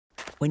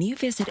When you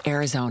visit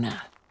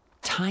Arizona,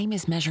 time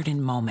is measured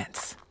in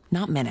moments,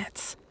 not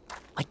minutes.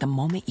 Like the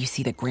moment you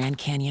see the Grand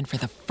Canyon for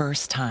the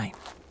first time.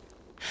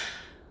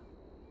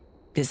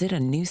 Visit a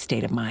new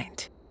state of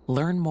mind.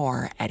 Learn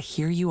more at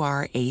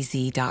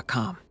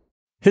hereyouareaz.com.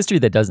 History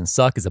That Doesn't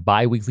Suck is a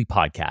bi-weekly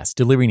podcast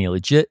delivering a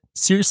legit,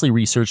 seriously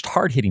researched,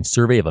 hard-hitting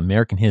survey of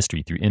American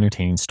history through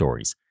entertaining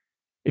stories.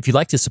 If you'd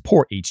like to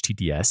support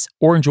HTDS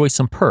or enjoy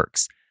some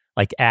perks,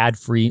 like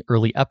ad-free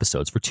early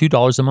episodes for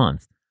 $2 a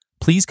month,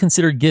 please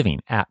consider giving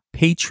at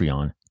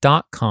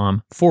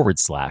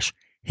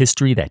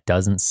patreon.com/History That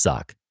Doesn't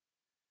Suck.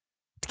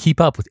 To keep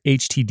up with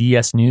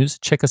HTDS news,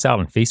 check us out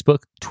on Facebook,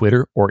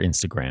 Twitter, or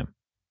Instagram.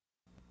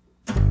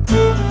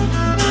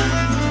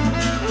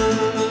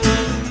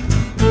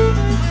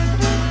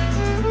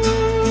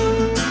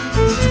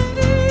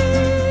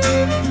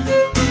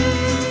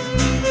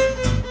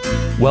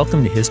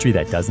 Welcome to History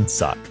That Doesn't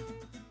Suck.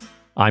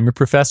 I'm your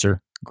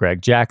professor,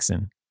 Greg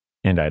Jackson,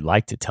 and I'd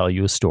like to tell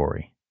you a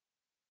story.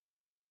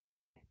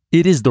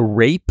 It is the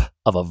rape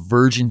of a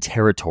virgin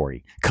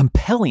territory,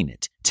 compelling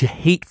it to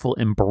hateful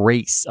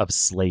embrace of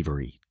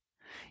slavery.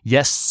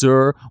 Yes,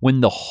 sir, when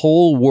the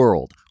whole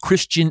world,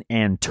 Christian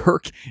and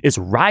Turk, is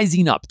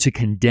rising up to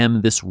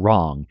condemn this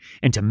wrong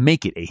and to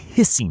make it a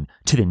hissing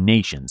to the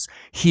nations,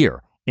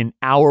 here in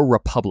our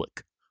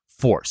republic,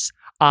 force,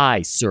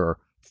 aye, sir,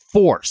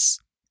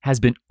 force, has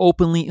been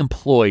openly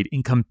employed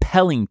in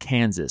compelling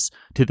Kansas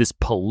to this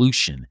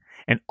pollution,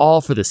 and all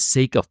for the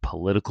sake of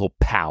political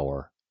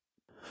power.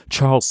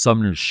 Charles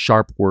Sumner's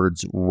sharp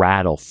words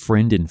rattle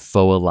friend and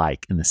foe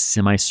alike in the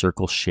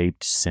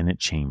semicircle-shaped Senate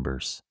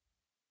chambers.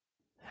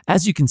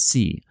 As you can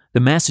see,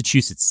 the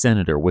Massachusetts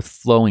senator with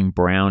flowing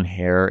brown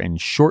hair and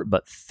short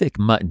but thick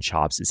mutton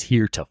chops is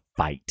here to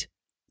fight.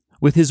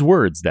 With his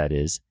words, that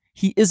is,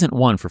 he isn't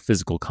one for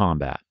physical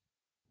combat.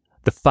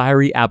 The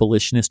fiery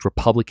abolitionist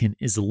Republican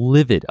is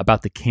livid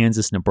about the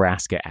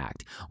Kansas-Nebraska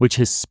Act, which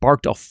has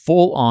sparked a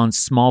full-on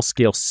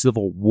small-scale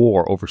civil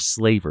war over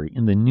slavery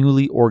in the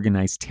newly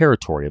organized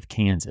territory of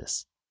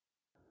Kansas.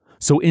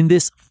 So in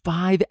this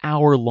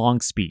 5-hour-long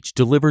speech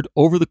delivered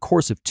over the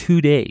course of 2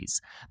 days,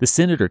 the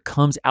senator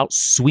comes out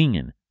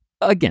swinging,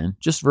 again,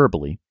 just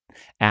verbally,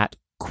 at,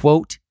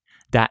 quote,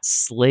 that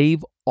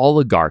slave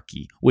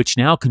oligarchy which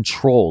now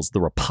controls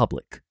the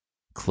republic,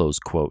 close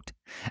quote,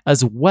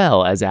 as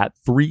well as at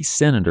 3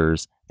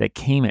 senators that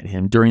came at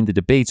him during the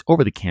debates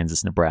over the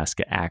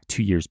Kansas-Nebraska Act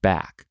 2 years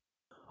back.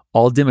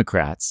 All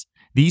Democrats,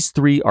 these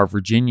 3 are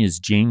Virginia's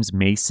James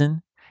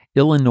Mason,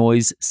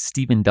 Illinois'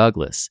 Stephen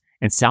Douglas,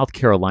 and South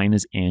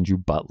Carolina's Andrew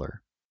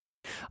Butler.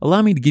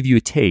 Allow me to give you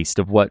a taste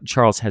of what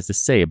Charles has to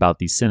say about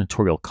these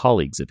senatorial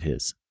colleagues of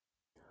his.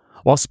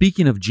 While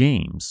speaking of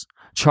James,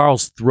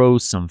 Charles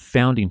throws some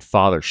founding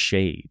father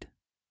shade.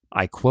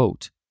 I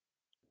quote,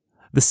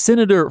 "The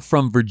senator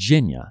from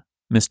Virginia,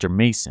 Mr.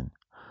 Mason,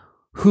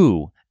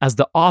 who, as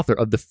the author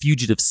of the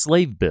Fugitive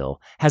Slave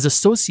Bill, has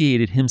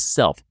associated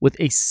himself with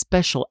a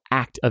special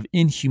act of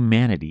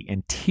inhumanity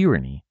and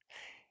tyranny,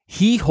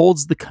 he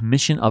holds the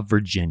Commission of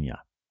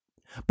Virginia.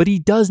 But he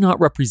does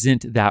not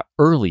represent that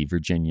early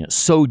Virginia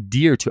so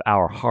dear to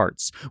our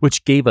hearts,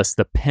 which gave us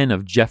the pen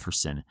of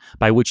Jefferson,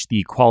 by which the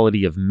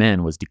equality of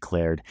men was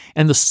declared,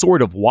 and the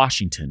sword of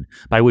Washington,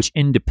 by which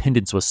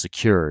independence was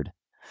secured.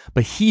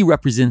 But he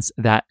represents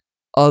that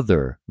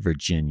other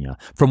Virginia,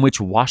 from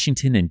which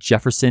Washington and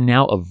Jefferson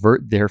now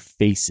avert their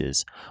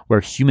faces,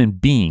 where human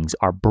beings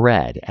are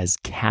bred as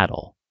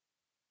cattle."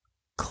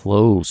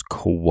 Close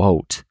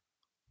quote.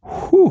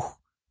 Whew,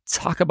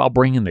 talk about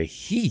bringing the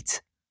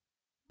heat.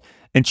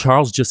 And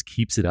Charles just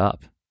keeps it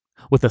up.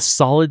 With a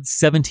solid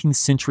 17th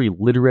century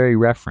literary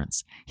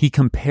reference, he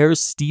compares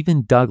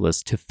Stephen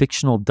Douglas to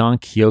fictional Don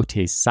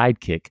Quixote's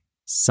sidekick,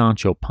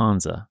 Sancho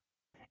Panza.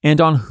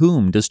 And on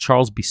whom does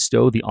Charles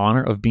bestow the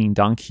honor of being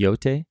Don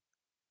Quixote?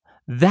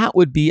 That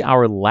would be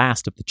our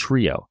last of the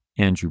trio,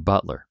 Andrew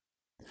Butler.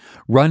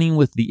 Running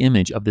with the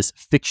image of this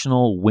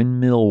fictional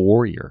windmill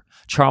warrior,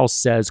 Charles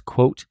says,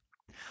 quote,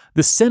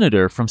 "The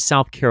senator from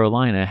South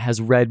Carolina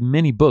has read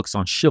many books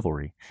on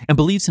chivalry and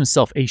believes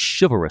himself a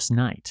chivalrous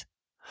knight.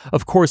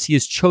 Of course, he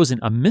has chosen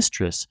a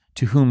mistress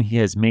to whom he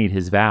has made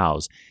his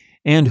vows,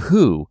 and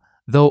who,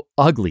 though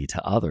ugly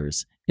to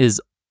others,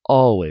 is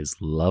always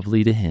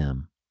lovely to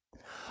him.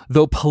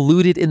 Though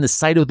polluted in the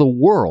sight of the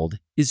world,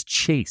 is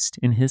chaste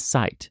in his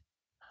sight.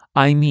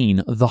 I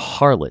mean the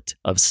harlot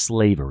of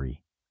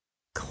slavery."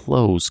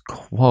 Close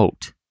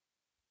quote.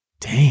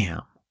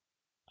 Damn.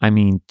 I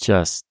mean,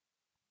 just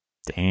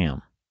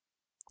damn.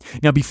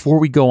 Now, before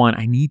we go on,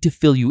 I need to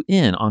fill you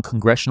in on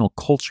congressional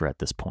culture at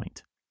this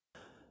point.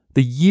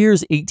 The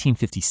year's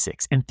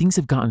 1856, and things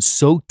have gotten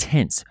so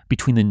tense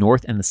between the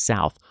North and the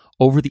South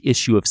over the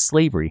issue of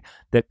slavery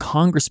that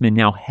congressmen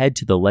now head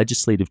to the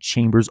legislative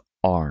chambers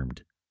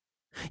armed.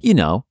 You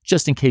know,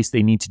 just in case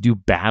they need to do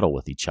battle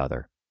with each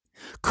other.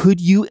 Could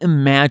you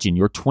imagine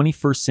your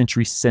 21st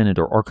century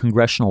senator or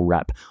congressional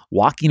rep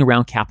walking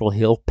around Capitol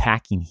Hill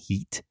packing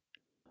heat?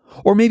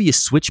 Or maybe a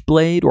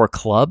switchblade or a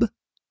club?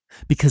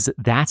 Because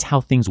that's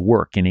how things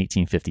work in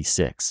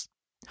 1856.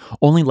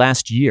 Only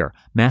last year,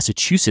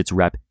 Massachusetts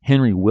Rep.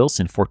 Henry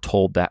Wilson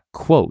foretold that,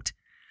 quote,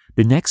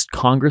 "The next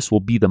Congress will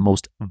be the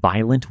most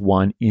violent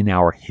one in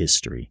our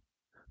history."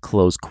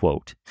 Close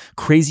quote.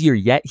 Crazier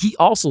yet, he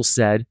also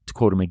said, to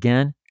quote him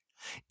again,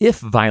 "If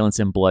violence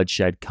and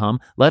bloodshed come,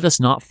 let us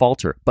not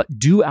falter, but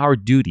do our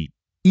duty,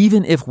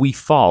 even if we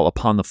fall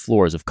upon the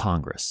floors of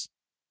Congress."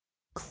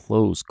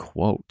 Close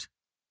quote.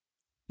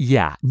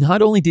 Yeah,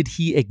 not only did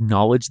he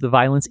acknowledge the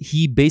violence,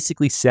 he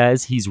basically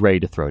says he's ready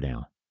to throw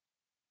down.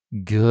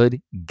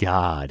 Good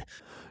God.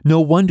 No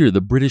wonder the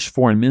British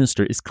foreign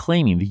minister is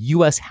claiming the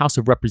U.S. House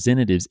of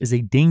Representatives is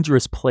a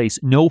dangerous place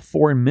no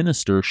foreign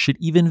minister should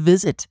even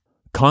visit.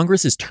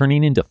 Congress is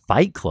turning into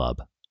Fight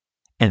Club.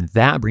 And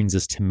that brings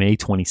us to May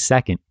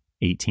 22nd,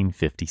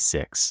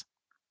 1856.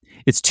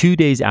 It's 2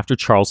 days after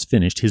Charles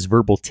finished his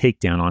verbal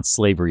takedown on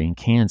slavery in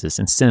Kansas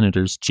and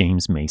Senators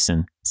James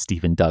Mason,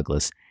 Stephen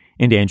Douglas,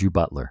 and Andrew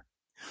Butler.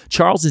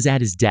 Charles is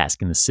at his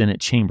desk in the Senate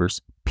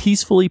chambers,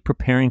 peacefully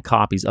preparing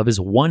copies of his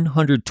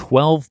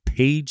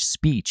 112-page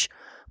speech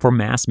for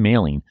mass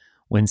mailing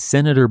when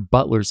Senator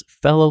Butler's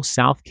fellow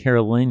South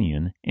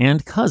Carolinian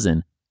and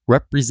cousin,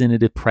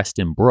 Representative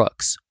Preston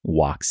Brooks,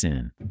 walks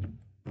in.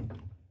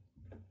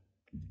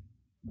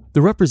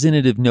 The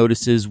representative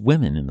notices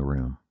women in the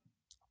room.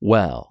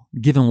 Well,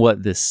 given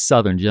what this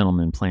Southern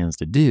gentleman plans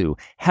to do,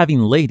 having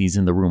ladies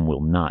in the room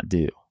will not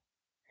do.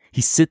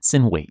 He sits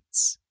and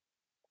waits.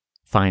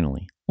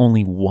 Finally,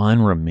 only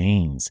one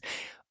remains.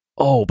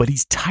 Oh, but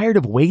he's tired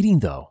of waiting,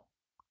 though.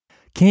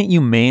 "Can't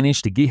you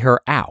manage to get her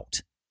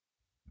out?"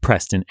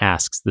 Preston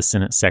asks the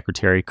Senate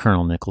Secretary,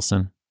 Colonel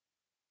Nicholson.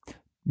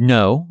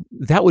 "No,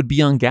 that would be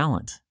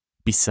ungallant.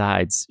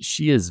 Besides,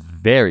 she is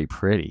very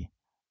pretty."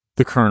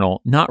 The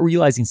colonel, not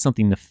realizing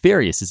something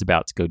nefarious is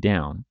about to go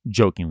down,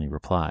 jokingly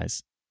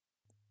replies.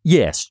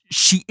 "Yes,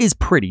 she is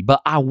pretty,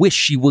 but I wish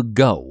she would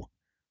go,"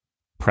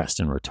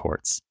 Preston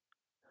retorts.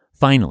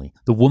 Finally,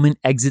 the woman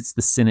exits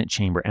the Senate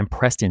chamber and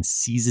Preston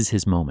seizes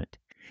his moment.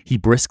 He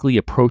briskly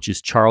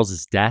approaches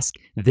Charles's desk,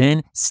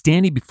 then,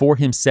 standing before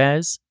him,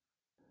 says,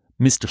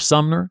 "Mr.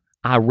 Sumner,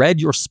 I read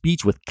your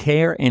speech with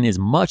care and as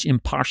much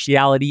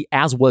impartiality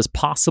as was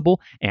possible,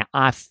 and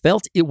I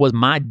felt it was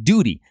my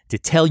duty to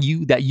tell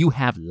you that you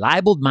have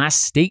libeled my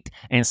state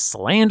and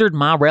slandered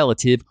my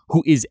relative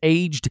who is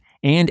aged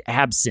and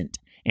absent,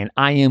 and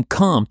I am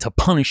come to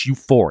punish you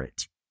for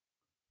it."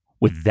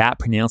 With that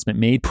pronouncement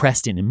made,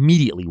 Preston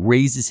immediately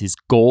raises his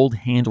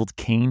gold-handled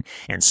cane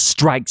and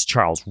strikes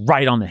Charles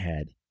right on the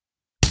head.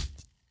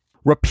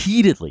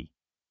 Repeatedly.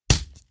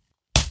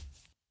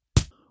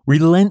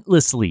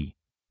 Relentlessly.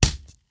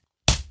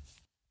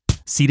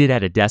 Seated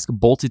at a desk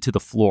bolted to the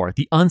floor,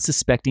 the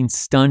unsuspecting,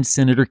 stunned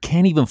senator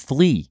can't even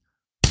flee.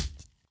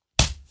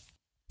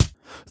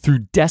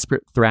 Through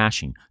desperate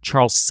thrashing,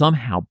 Charles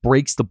somehow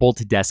breaks the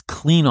bolted desk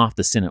clean off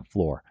the Senate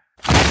floor.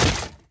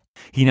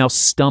 He now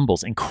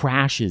stumbles and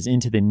crashes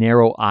into the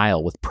narrow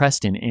aisle with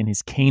Preston and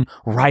his cane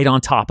right on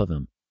top of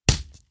him.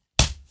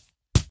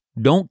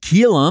 "Don't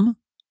kill him,"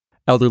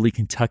 elderly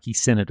Kentucky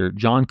Senator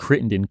John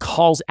Crittenden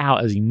calls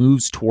out as he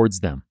moves towards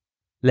them.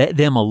 "Let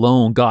them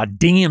alone, God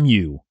damn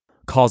you,"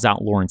 calls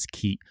out Lawrence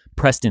Keitt,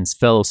 Preston's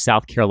fellow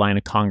South Carolina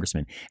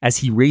congressman, as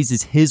he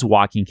raises his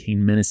walking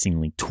cane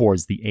menacingly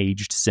towards the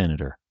aged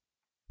senator.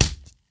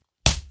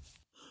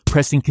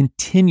 Preston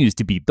continues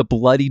to beat the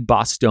bloodied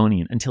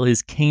Bostonian until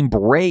his cane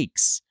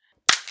breaks.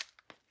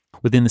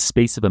 Within the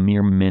space of a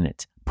mere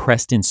minute,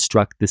 Preston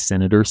struck the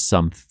senator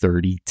some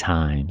 30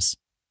 times.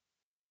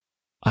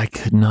 "I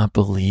could not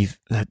believe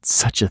that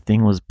such a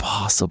thing was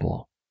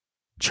possible,"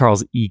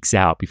 Charles ekes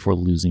out before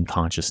losing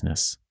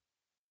consciousness.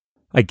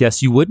 "I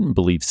guess you wouldn't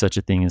believe such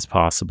a thing is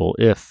possible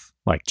if,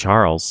 like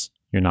Charles,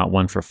 you're not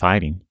one for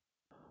fighting."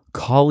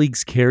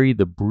 Colleagues carry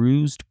the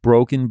bruised,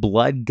 broken,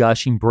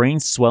 blood-gushing,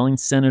 brain-swelling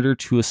senator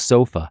to a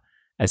sofa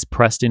as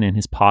Preston and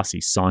his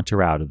posse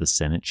saunter out of the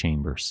Senate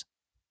chambers.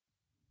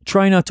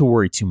 Try not to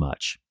worry too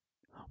much.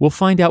 We'll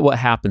find out what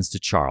happens to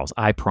Charles,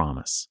 I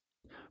promise.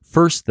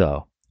 First,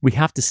 though, we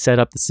have to set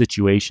up the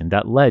situation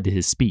that led to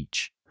his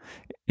speech.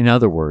 In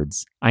other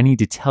words, I need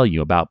to tell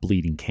you about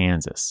Bleeding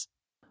Kansas.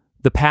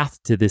 The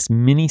path to this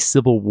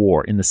mini-civil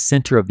war in the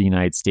center of the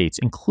United States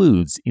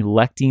includes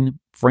electing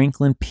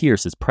Franklin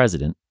Pierce as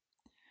president,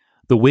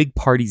 the Whig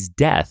Party's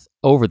death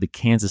over the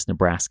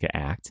Kansas-Nebraska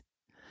Act,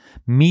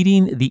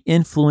 meeting the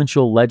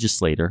influential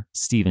legislator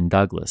Stephen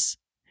Douglas,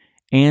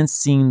 and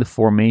seeing the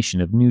formation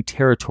of new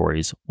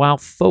territories while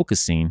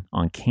focusing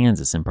on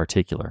Kansas in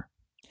particular.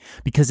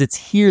 Because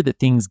it's here that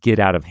things get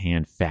out of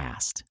hand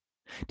fast.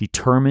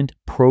 Determined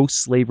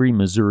pro-slavery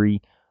Missouri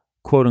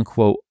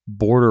quote-unquote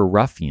border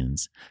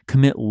ruffians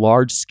commit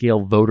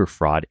large-scale voter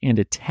fraud and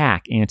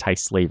attack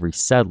anti-slavery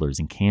settlers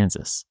in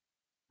Kansas.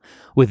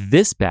 With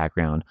this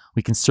background,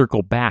 we can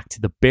circle back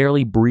to the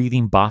barely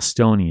breathing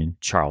Bostonian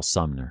Charles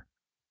Sumner.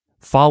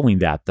 Following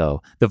that,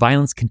 though, the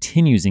violence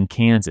continues in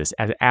Kansas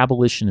as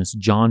abolitionist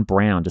John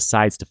Brown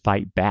decides to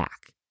fight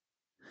back.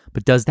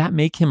 But does that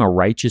make him a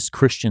righteous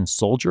Christian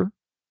soldier?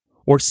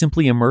 Or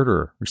simply a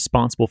murderer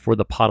responsible for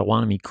the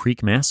Pottawatomie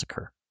Creek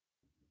Massacre?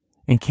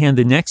 And can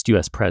the next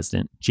U.S.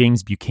 president,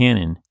 James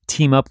Buchanan,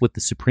 team up with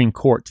the Supreme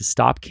Court to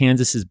stop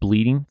Kansas's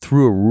bleeding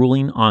through a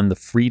ruling on the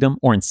freedom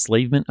or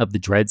enslavement of the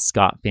Dred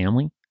Scott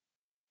family?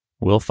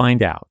 We'll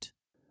find out.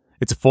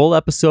 It's a full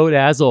episode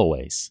as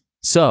always.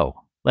 So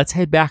let's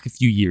head back a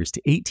few years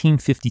to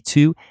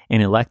 1852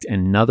 and elect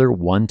another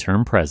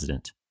one-term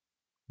president.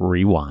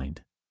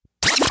 Rewind.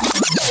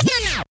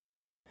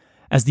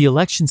 As the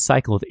election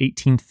cycle of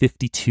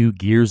 1852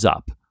 gears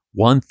up,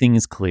 one thing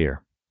is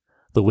clear.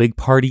 The Whig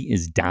Party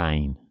is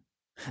dying.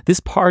 This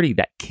party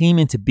that came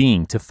into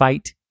being to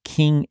fight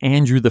King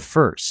Andrew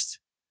I,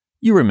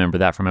 you remember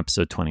that from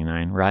episode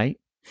 29, right?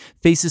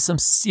 Faces some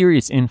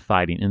serious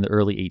infighting in the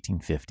early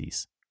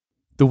 1850s.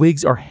 The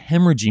Whigs are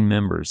hemorrhaging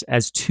members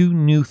as two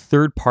new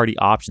third-party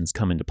options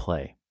come into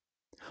play.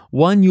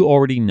 One you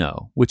already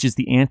know, which is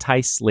the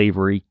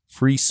anti-slavery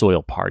Free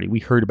Soil Party we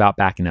heard about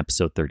back in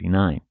episode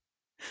 39.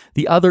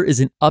 The other is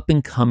an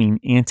up-and-coming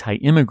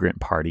anti-immigrant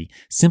party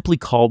simply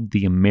called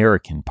the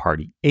American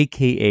Party,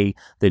 aka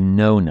the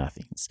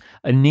Know-Nothings,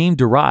 a name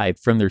derived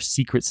from their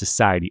secret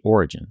society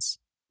origins.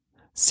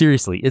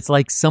 Seriously, it's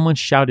like someone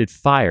shouted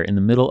fire in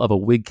the middle of a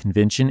Whig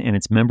convention and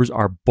its members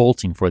are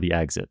bolting for the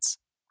exits.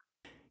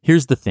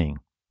 Here's the thing.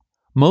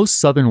 Most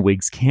Southern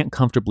Whigs can't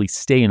comfortably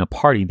stay in a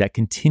party that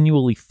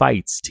continually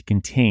fights to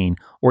contain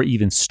or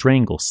even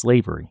strangle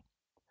slavery.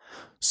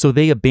 So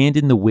they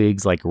abandoned the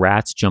Whigs like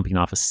rats jumping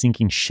off a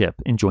sinking ship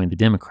and joined the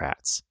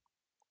Democrats.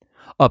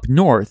 Up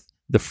north,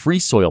 the Free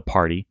Soil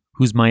Party,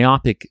 whose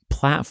myopic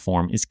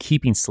platform is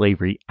keeping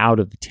slavery out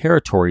of the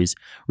territories,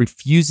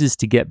 refuses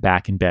to get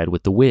back in bed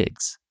with the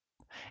Whigs.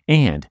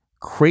 And,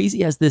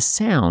 crazy as this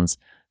sounds,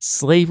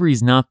 slavery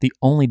is not the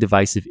only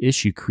divisive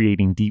issue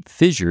creating deep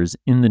fissures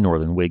in the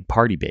Northern Whig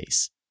party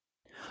base.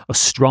 A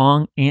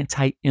strong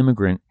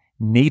anti-immigrant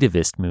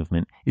nativist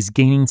movement is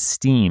gaining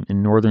steam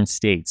in northern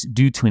states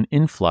due to an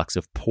influx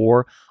of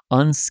poor,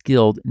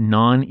 unskilled,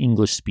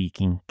 non-English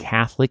speaking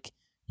Catholic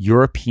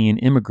European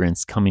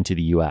immigrants coming to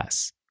the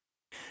U.S.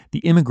 The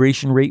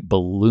immigration rate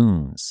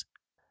balloons.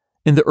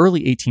 In the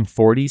early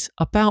 1840s,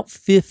 about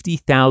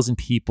 50,000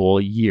 people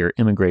a year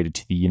immigrated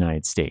to the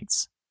United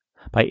States.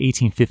 By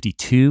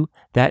 1852,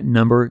 that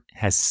number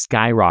has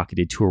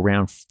skyrocketed to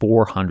around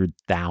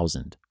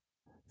 400,000.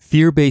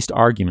 Fear-based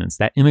arguments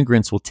that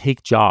immigrants will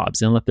take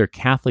jobs and let their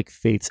Catholic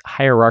faith's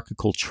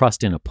hierarchical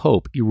trust in a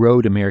pope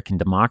erode American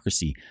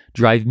democracy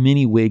drive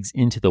many Whigs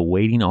into the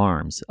waiting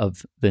arms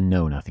of the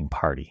Know-Nothing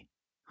Party.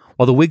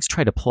 While the Whigs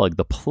try to plug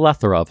the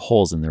plethora of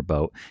holes in their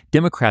boat,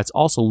 Democrats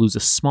also lose a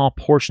small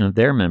portion of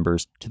their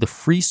members to the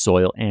Free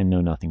Soil and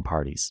Know-Nothing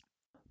parties.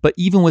 But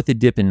even with a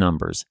dip in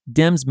numbers,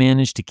 Dems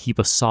managed to keep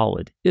a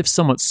solid, if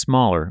somewhat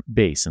smaller,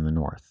 base in the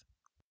North.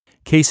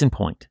 Case in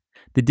point,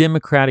 the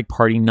Democratic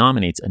Party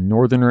nominates a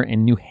Northerner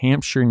and New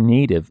Hampshire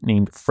native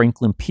named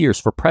Franklin Pierce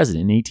for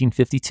president in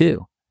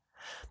 1852.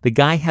 The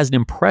guy has an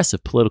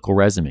impressive political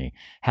resume,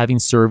 having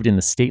served in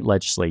the state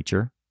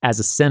legislature, as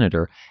a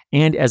senator,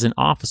 and as an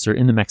officer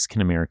in the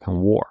Mexican-American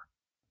War.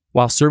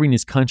 While serving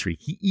his country,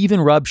 he even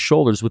rubbed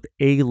shoulders with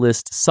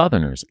A-list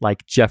Southerners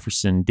like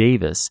Jefferson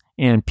Davis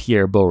and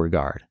Pierre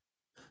Beauregard.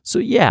 So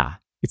yeah,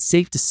 it's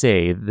safe to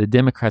say the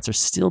Democrats are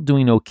still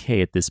doing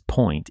okay at this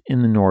point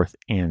in the North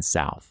and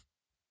South.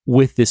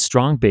 With this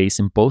strong base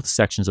in both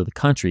sections of the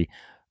country,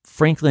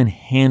 Franklin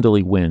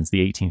handily wins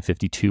the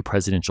 1852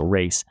 presidential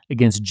race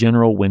against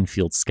General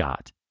Winfield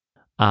Scott.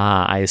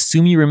 I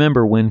assume you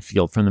remember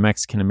Winfield from the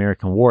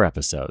Mexican-American War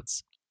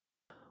episodes.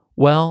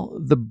 Well,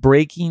 the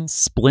breaking,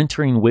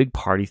 splintering Whig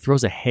Party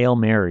throws a Hail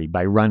Mary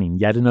by running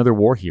yet another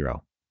war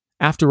hero.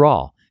 After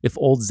all, if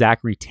old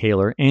Zachary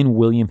Taylor and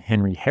William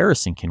Henry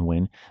Harrison can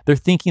win, they're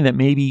thinking that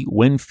maybe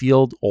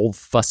Winfield, old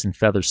Fuss and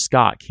Feather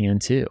Scott can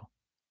too.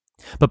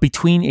 But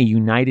between a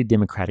united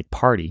Democratic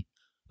Party,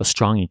 a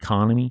strong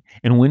economy,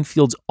 and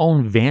Winfield's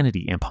own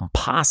vanity and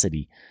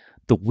pomposity,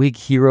 the Whig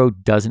hero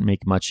doesn't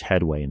make much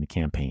headway in the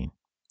campaign.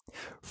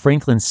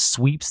 Franklin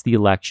sweeps the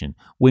election,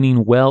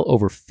 winning well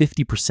over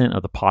 50%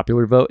 of the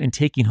popular vote and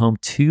taking home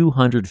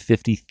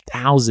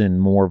 250,000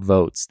 more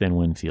votes than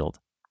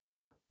Winfield.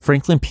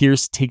 Franklin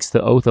Pierce takes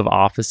the oath of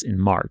office in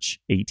March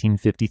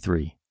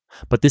 1853.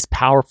 But this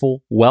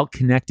powerful,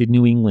 well-connected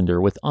New Englander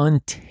with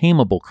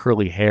untamable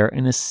curly hair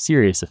and a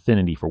serious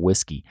affinity for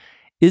whiskey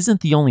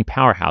isn't the only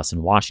powerhouse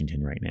in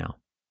Washington right now.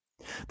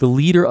 The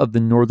leader of the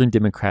Northern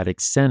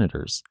Democratic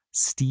Senators,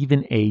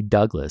 Stephen A.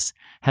 Douglas,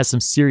 has some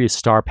serious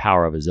star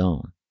power of his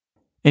own.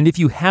 And if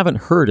you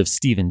haven't heard of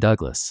Stephen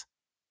Douglas,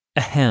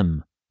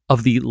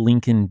 of the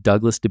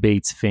Lincoln-Douglas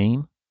debates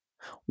fame,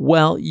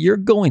 well, you're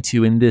going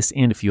to in this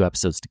and a few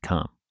episodes to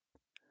come.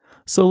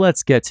 So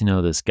let's get to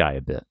know this guy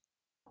a bit.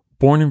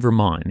 Born in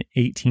Vermont in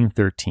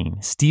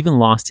 1813, Stephen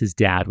lost his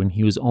dad when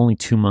he was only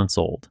 2 months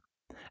old.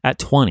 At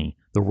 20,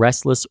 the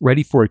restless,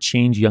 ready for a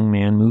change young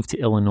man moved to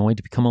Illinois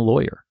to become a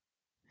lawyer.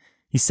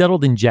 He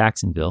settled in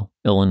Jacksonville,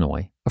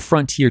 Illinois, a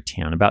frontier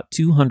town about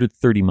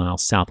 230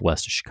 miles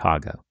southwest of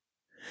Chicago.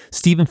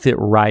 Stephen fit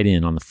right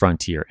in on the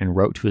frontier and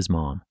wrote to his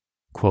mom,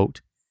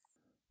 quote,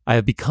 I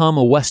have become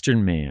a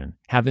Western man,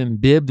 have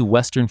imbibed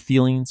Western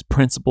feelings,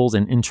 principles,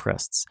 and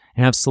interests,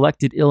 and have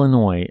selected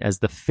Illinois as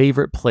the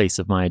favorite place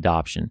of my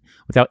adoption,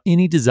 without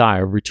any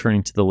desire of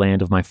returning to the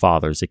land of my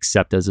fathers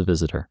except as a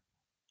visitor."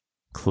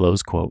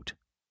 Close quote.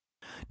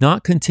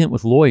 Not content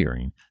with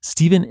lawyering,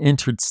 Stephen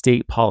entered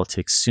state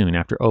politics soon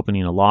after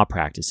opening a law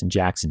practice in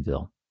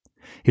Jacksonville.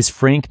 His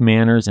frank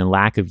manners and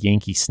lack of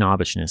Yankee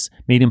snobbishness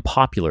made him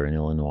popular in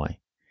Illinois,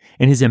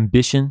 and his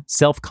ambition,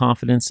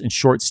 self-confidence, and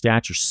short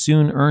stature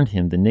soon earned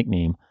him the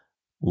nickname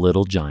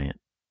Little Giant.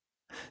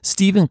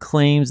 Stephen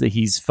claims that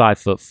he's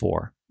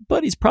 5'4",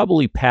 but he's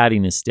probably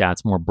padding his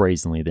stats more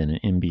brazenly than an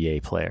NBA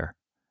player.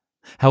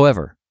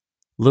 However,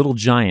 Little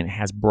Giant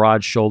has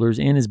broad shoulders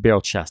and is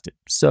barrel-chested,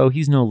 so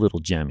he's no little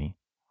Jemmy.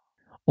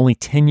 Only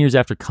 10 years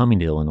after coming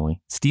to Illinois,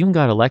 Stephen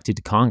got elected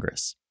to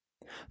Congress.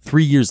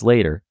 3 years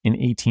later, in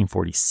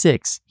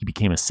 1846, he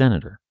became a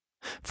senator.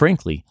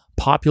 Frankly,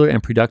 popular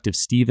and productive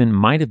Stephen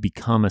might have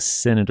become a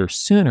senator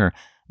sooner,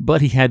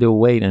 but he had to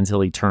wait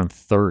until he turned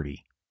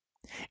 30.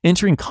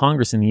 Entering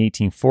Congress in the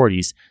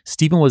 1840s,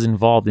 Stephen was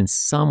involved in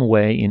some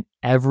way in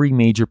every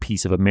major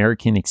piece of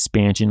American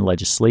expansion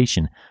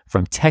legislation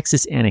from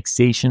Texas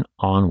annexation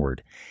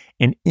onward,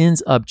 and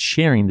ends up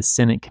chairing the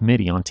Senate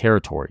Committee on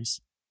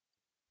Territories.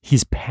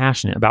 He's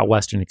passionate about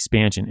Western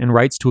expansion and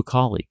writes to a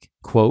colleague,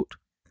 quote,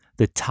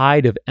 "The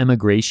tide of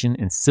emigration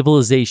and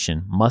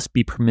civilization must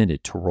be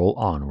permitted to roll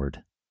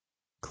onward."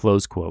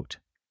 Close quote.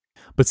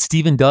 But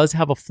Stephen does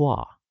have a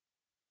flaw.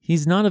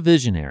 He's not a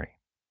visionary.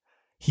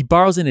 He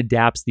borrows and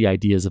adapts the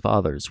ideas of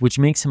others, which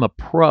makes him a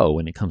pro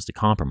when it comes to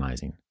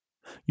compromising.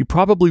 You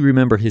probably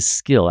remember his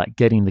skill at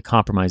getting the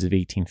Compromise of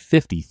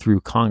 1850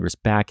 through Congress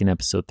back in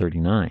episode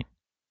 39.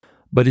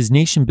 But his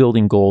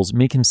nation-building goals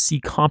make him see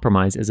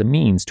compromise as a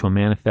means to a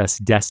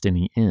manifest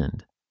destiny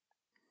end.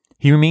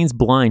 He remains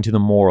blind to the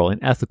moral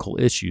and ethical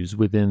issues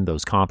within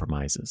those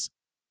compromises.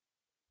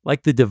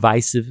 Like the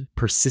divisive,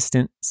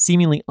 persistent,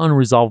 seemingly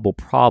unresolvable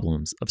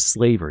problems of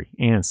slavery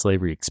and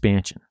slavery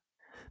expansion,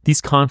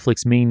 these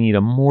conflicts may need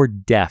a more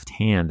deft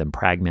hand than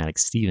pragmatic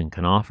Stephen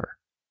can offer.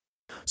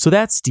 So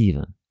that's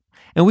Stephen,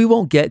 and we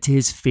won't get to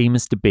his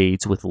famous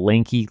debates with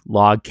lanky,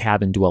 log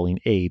cabin-dwelling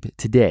Abe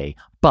today,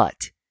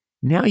 but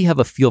now you have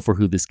a feel for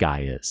who this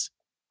guy is.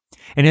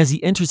 And as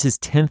he enters his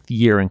 10th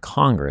year in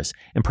Congress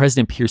and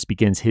President Pierce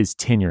begins his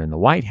tenure in the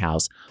White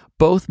House,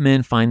 both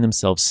men find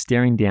themselves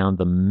staring down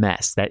the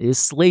mess that is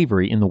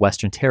slavery in the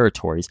Western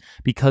territories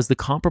because the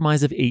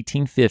Compromise of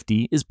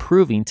 1850 is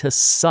proving to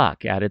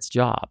suck at its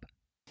job.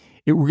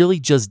 It really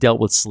just dealt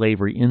with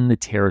slavery in the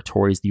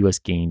territories the U.S.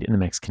 gained in the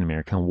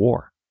Mexican-American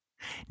War.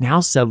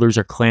 Now settlers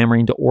are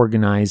clamoring to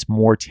organize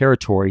more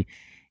territory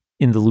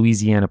in the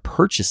Louisiana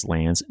Purchase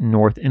lands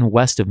north and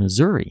west of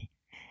Missouri,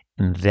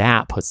 and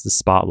that puts the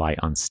spotlight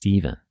on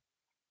Stephen.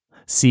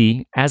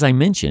 See, as I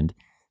mentioned,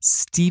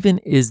 Stephen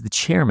is the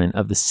chairman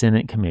of the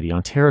Senate Committee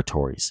on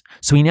Territories,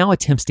 so he now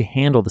attempts to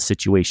handle the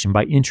situation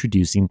by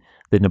introducing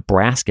the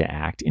Nebraska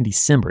Act in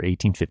December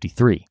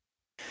 1853.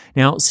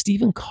 Now,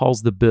 Stephen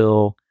calls the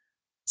bill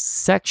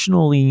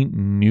sectionally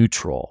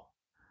neutral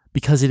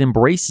because it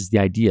embraces the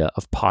idea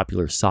of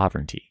popular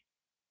sovereignty.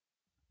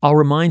 I'll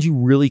remind you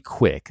really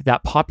quick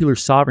that popular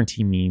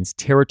sovereignty means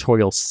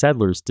territorial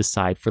settlers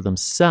decide for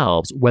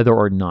themselves whether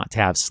or not to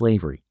have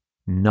slavery,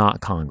 not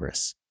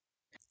Congress.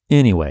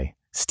 Anyway,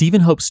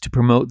 Stephen hopes to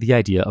promote the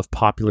idea of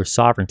popular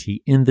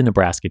sovereignty in the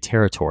Nebraska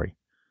Territory,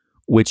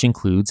 which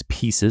includes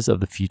pieces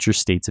of the future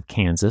states of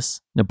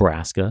Kansas,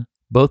 Nebraska,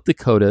 both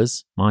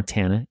Dakotas,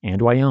 Montana,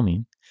 and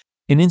Wyoming,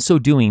 and in so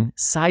doing,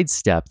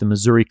 sidestep the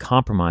Missouri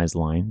Compromise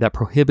line that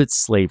prohibits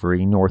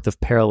slavery north of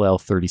parallel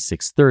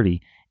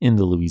 3630 in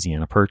the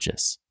Louisiana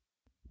Purchase.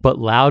 But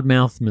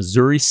loudmouth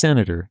Missouri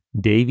Senator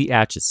Davy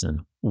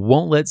Atchison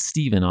won't let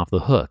Stephen off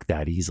the hook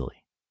that easily.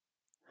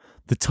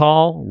 The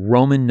tall,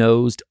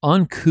 Roman-nosed,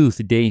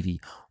 uncouth Davy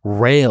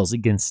rails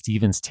against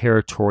Stephen's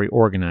territory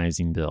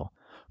organizing bill,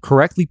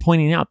 correctly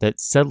pointing out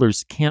that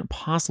settlers can't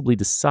possibly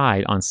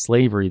decide on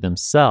slavery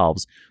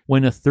themselves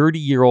when a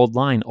 30-year-old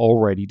line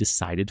already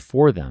decided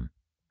for them.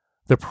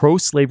 The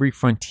pro-slavery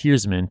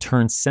frontiersman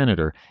turned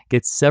senator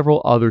gets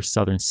several other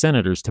Southern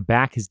senators to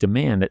back his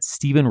demand that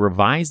Stephen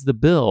revise the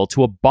bill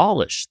to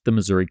abolish the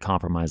Missouri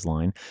Compromise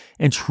line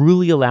and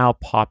truly allow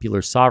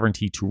popular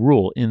sovereignty to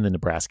rule in the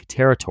Nebraska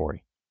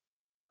Territory.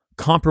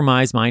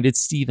 Compromise-minded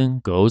Stephen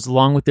goes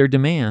along with their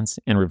demands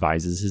and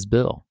revises his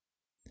bill.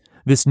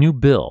 This new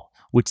bill,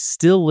 which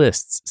still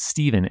lists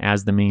Stephen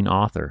as the main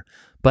author,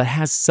 but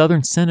has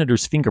Southern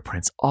senators'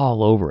 fingerprints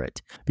all over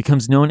it,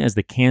 becomes known as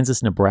the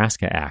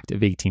Kansas-Nebraska Act of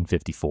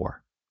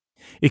 1854.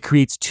 It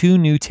creates two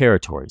new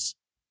territories,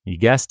 you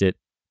guessed it,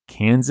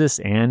 Kansas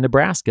and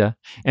Nebraska,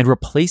 and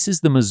replaces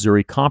the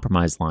Missouri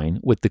Compromise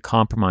line with the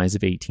Compromise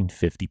of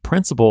 1850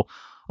 principle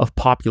of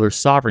popular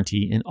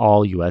sovereignty in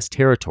all U.S.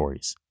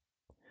 territories.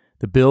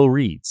 The bill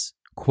reads,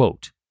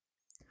 quote,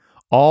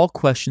 "All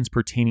questions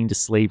pertaining to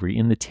slavery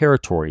in the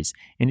territories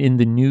and in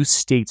the new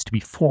states to be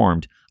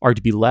formed are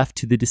to be left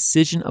to the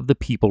decision of the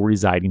people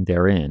residing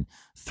therein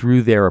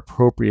through their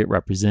appropriate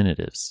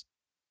representatives."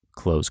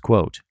 Close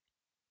quote.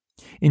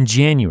 In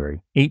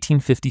January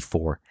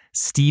 1854,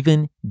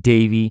 Stephen,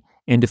 Davie,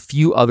 and a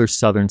few other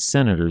Southern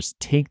senators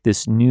take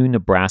this new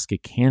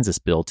Nebraska-Kansas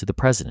bill to the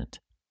president.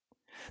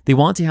 They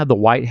want to have the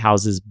White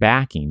House's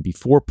backing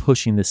before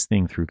pushing this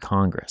thing through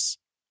Congress.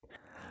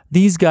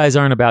 These guys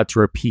aren't about to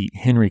repeat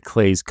Henry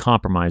Clay's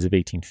Compromise of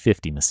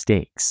 1850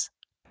 mistakes.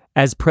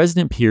 As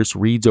President Pierce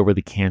reads over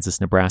the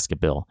Kansas-Nebraska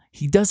bill,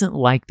 he doesn't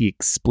like the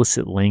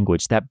explicit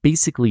language that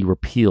basically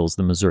repeals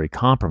the Missouri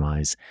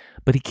Compromise,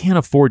 but he can't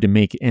afford to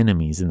make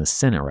enemies in the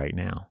Senate right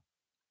now.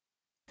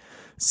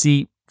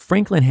 See,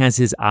 Franklin has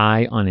his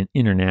eye on an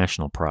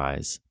international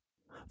prize.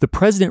 The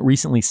president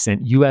recently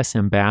sent U.S.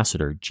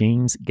 Ambassador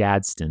James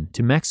Gadsden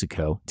to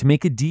Mexico to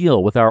make a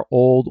deal with our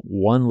old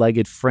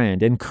one-legged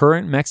friend and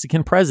current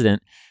Mexican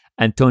president,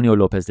 Antonio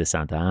López de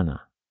Santa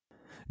Anna.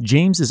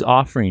 James is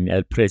offering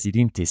El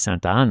Presidente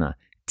Santa Anna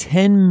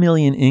 $10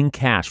 million in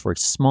cash for a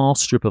small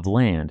strip of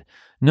land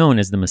known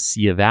as the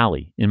Mesilla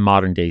Valley in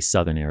modern-day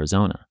southern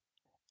Arizona.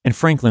 And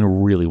Franklin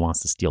really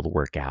wants this deal to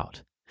work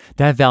out.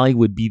 That valley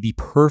would be the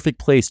perfect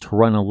place to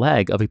run a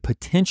leg of a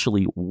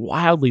potentially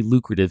wildly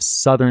lucrative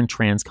southern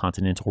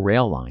transcontinental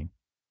rail line.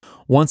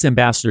 Once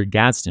Ambassador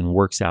Gadsden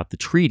works out the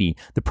treaty,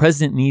 the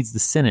president needs the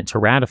Senate to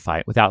ratify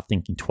it without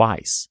thinking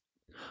twice.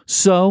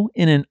 So,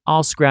 in an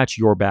I'll scratch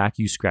your back,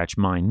 you scratch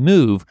mine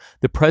move,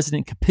 the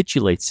president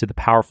capitulates to the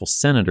powerful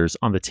senators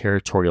on the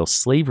territorial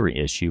slavery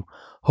issue,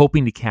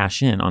 hoping to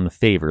cash in on the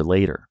favor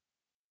later.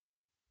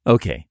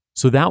 Okay,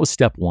 so that was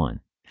step one.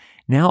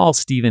 Now all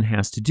Stephen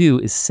has to do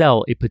is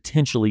sell a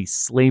potentially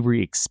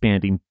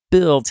slavery-expanding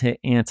bill to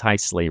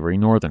anti-slavery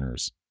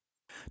Northerners.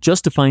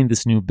 Justifying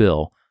this new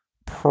bill,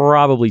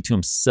 probably to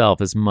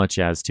himself as much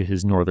as to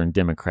his Northern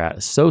Democrat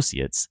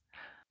associates,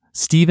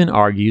 Stephen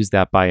argues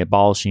that by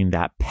abolishing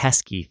that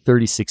pesky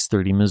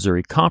 3630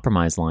 Missouri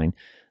Compromise line,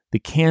 the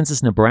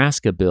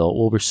Kansas-Nebraska bill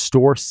will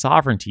restore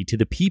sovereignty to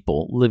the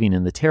people living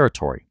in the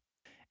territory.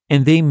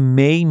 And they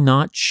may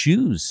not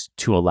choose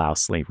to allow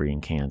slavery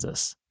in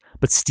Kansas.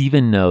 But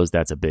Stephen knows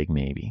that's a big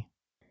maybe.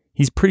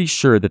 He's pretty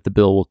sure that the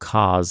bill will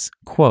cause,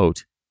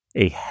 quote,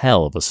 a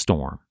hell of a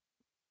storm,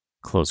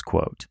 close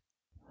quote.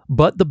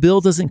 But the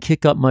bill doesn't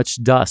kick up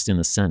much dust in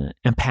the Senate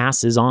and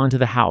passes on to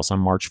the House on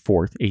March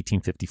 4th,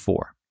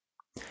 1854.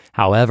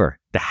 However,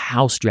 the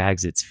House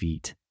drags its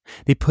feet.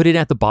 They put it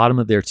at the bottom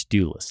of their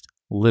to-do list,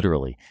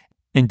 literally,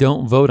 and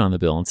don't vote on the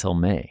bill until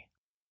May.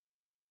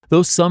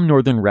 Though some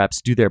Northern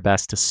reps do their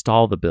best to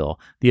stall the bill,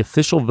 the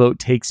official vote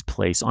takes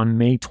place on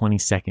May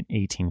 22,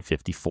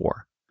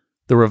 1854.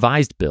 The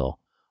revised bill,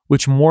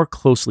 which more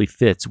closely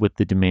fits with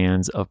the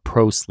demands of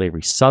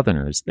pro-slavery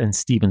Southerners than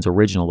Stephen's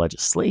original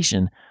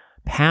legislation,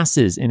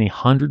 passes in a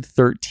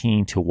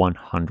 113 to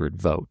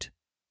 100 vote.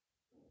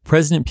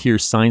 President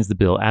Pierce signs the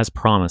bill as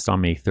promised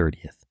on May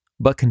 30th,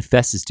 but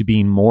confesses to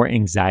being more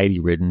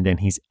anxiety-ridden than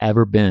he's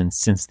ever been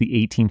since the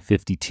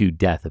 1852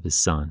 death of his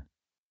son.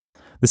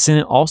 The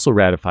Senate also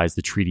ratifies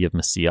the Treaty of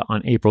Mesilla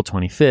on April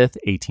 25,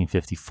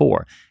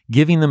 1854,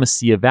 giving the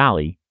Mesilla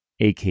Valley,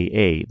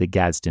 aka the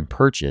Gadsden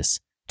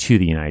Purchase, to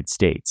the United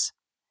States.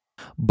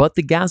 But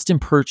the Gadsden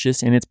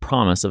Purchase and its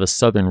promise of a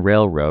Southern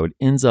railroad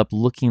ends up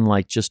looking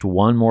like just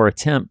one more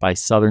attempt by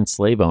Southern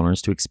slave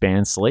owners to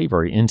expand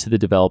slavery into the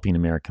developing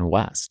American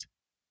West.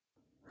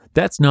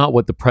 That's not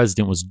what the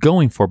president was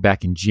going for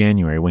back in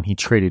January when he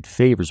traded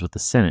favors with the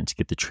Senate to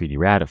get the treaty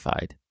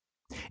ratified.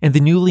 And the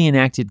newly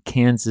enacted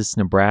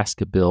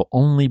Kansas-Nebraska bill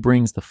only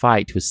brings the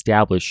fight to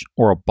establish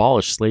or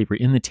abolish slavery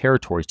in the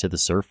territories to the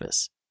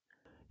surface.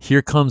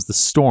 Here comes the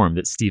storm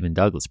that Stephen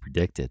Douglas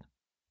predicted.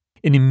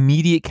 An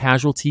immediate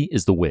casualty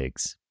is the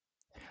Whigs.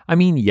 I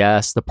mean,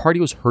 yes, the party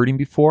was hurting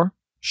before,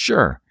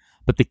 sure,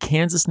 but the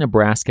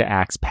Kansas-Nebraska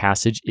Act's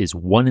passage is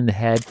one in the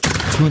head,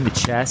 two in the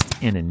chest,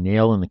 and a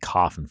nail in the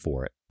coffin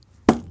for it.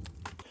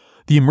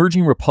 The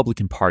emerging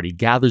Republican Party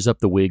gathers up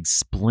the Whigs'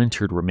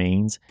 splintered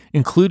remains,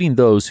 including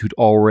those who'd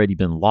already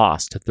been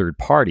lost to third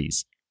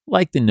parties,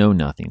 like the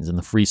Know-Nothings and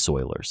the Free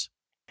Soilers.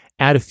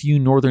 Add a few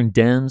Northern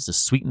Dems to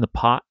sweeten the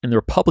pot, and the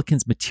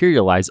Republicans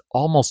materialize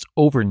almost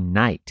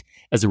overnight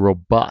as a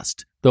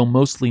robust, though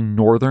mostly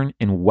Northern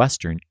and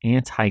Western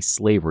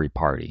anti-slavery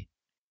party.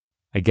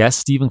 I guess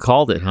Stephen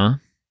called it, huh?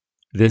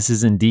 This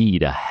is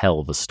indeed a hell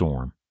of a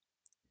storm.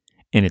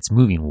 And it's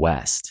moving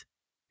west.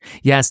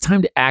 Yeah, it's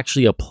time to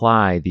actually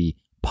apply the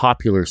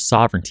popular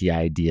sovereignty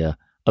idea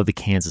of the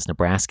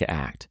Kansas-Nebraska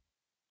Act.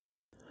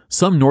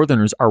 Some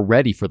Northerners are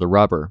ready for the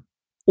rubber,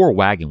 or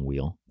wagon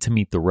wheel, to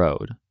meet the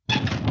road.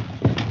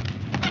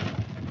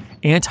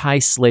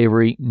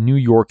 Anti-slavery New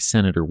York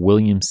Senator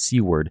William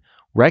Seward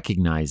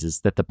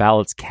recognizes that the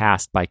ballots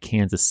cast by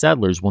Kansas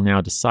settlers will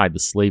now decide the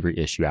slavery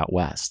issue out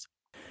west.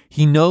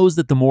 He knows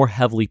that the more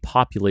heavily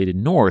populated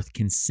North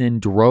can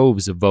send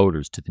droves of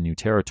voters to the new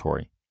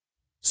territory.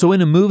 So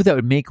in a move that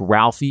would make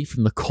Ralphie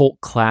from the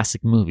cult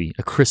classic movie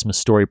A Christmas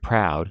Story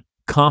proud,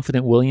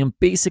 confident William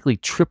basically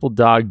triple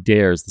dog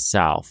dares the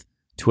South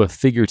to a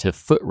figurative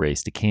foot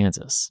race to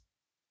Kansas.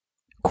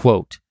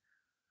 Quote,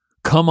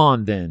 "Come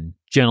on then,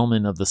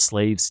 gentlemen of the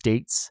slave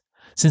states.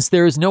 Since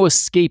there is no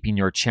escaping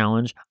your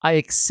challenge, I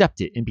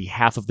accept it in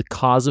behalf of the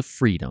cause of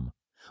freedom.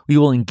 We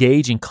will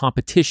engage in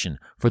competition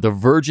for the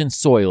virgin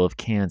soil of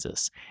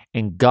Kansas,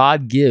 and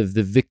God give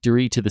the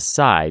victory to the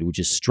side which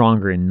is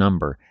stronger in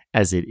number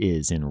as it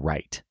is in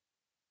right.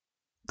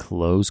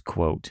 Close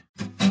quote.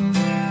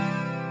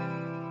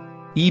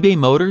 eBay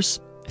Motors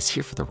is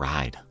here for the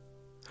ride.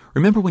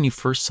 Remember when you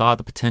first saw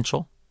the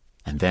potential?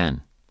 And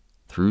then,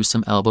 through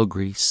some elbow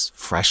grease,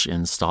 fresh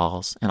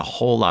installs, and a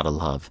whole lot of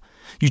love,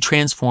 you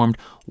transformed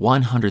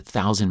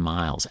 100,000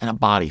 miles and a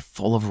body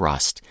full of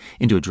rust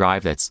into a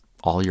drive that's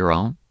all your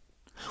own?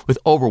 With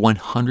over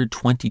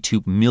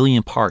 122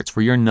 million parts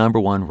for your number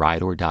one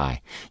ride or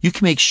die, you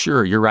can make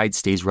sure your ride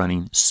stays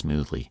running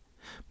smoothly.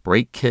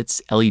 Brake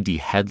kits, LED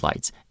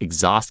headlights,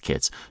 exhaust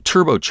kits,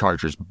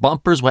 turbochargers,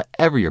 bumpers,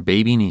 whatever your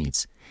baby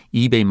needs,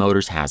 eBay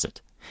Motors has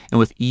it. And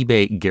with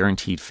eBay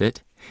Guaranteed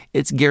Fit,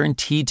 it's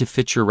guaranteed to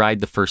fit your ride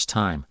the first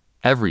time,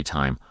 every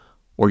time,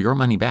 or your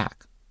money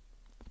back.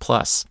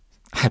 Plus,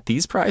 at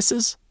these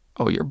prices,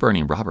 you're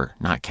burning rubber,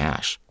 not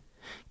cash.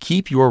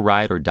 Keep your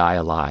ride or die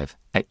alive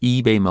at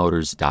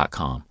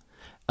ebaymotors.com.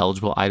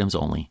 Eligible items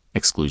only.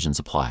 Exclusions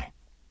apply.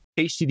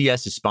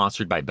 HTDS is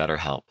sponsored by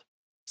BetterHelp.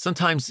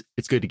 Sometimes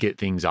it's good to get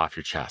things off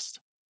your chest.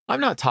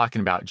 I'm not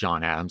talking about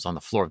John Adams on the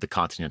floor of the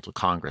Continental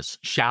Congress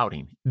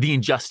shouting, "The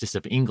injustice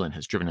of England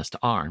has driven us to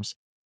arms."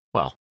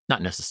 Well,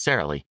 not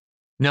necessarily.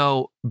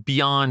 No,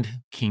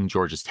 beyond King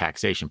George's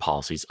taxation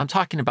policies, I'm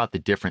talking about the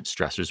different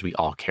stressors we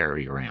all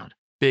carry around,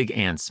 big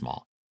and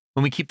small.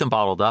 When we keep them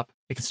bottled up,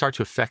 it can start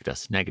to affect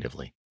us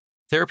negatively.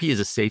 Therapy is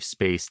a safe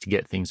space to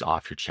get things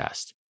off your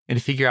chest and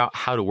to figure out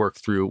how to work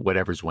through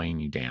whatever's weighing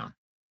you down.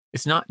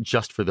 It's not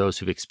just for those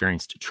who've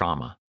experienced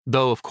trauma,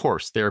 though, of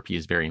course, therapy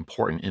is very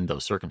important in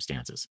those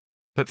circumstances.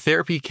 But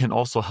therapy can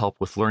also help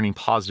with learning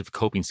positive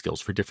coping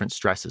skills for different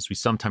stresses we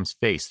sometimes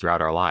face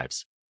throughout our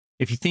lives.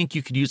 If you think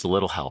you could use a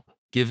little help,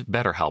 give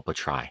BetterHelp a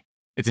try.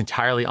 It's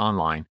entirely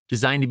online,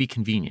 designed to be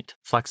convenient,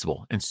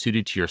 flexible, and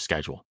suited to your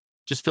schedule.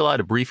 Just fill out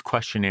a brief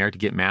questionnaire to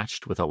get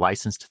matched with a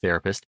licensed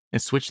therapist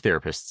and switch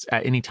therapists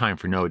at any time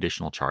for no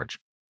additional charge.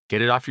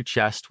 Get it off your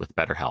chest with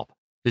BetterHelp.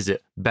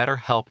 Visit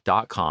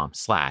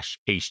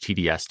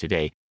betterhelp.com/HTDS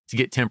today to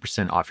get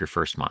 10% off your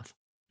first month.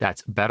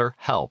 That's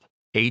BetterHelp,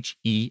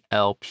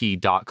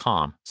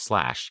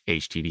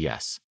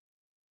 HELP.com/HTDS.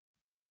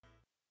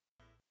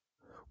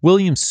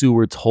 William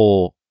Seward's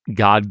whole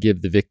 "God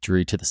give the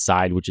victory to the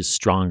side which is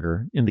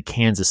stronger" in the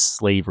Kansas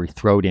slavery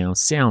throwdown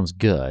sounds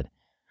good,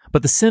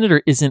 but the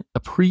senator isn't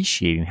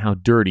appreciating how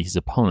dirty his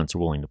opponents are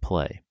willing to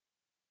play.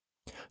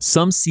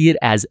 Some see it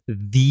as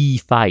the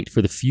fight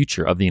for the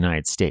future of the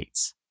United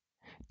States.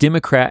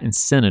 Democrat and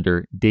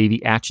Senator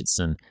Davey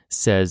Atchison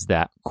says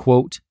that,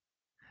 quote,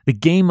 "The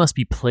game must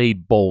be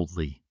played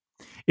boldly.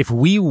 If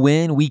we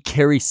win, we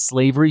carry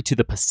slavery to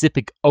the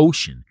Pacific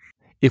Ocean.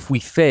 If we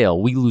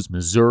fail, we lose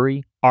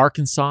Missouri,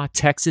 Arkansas,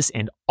 Texas,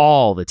 and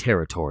all the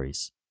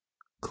territories."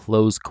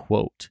 Close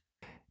quote.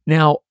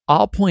 Now,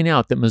 I'll point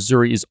out that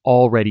Missouri is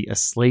already a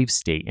slave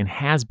state and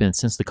has been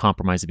since the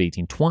Compromise of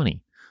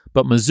 1820.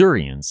 But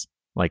Missourians,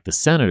 like the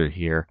senator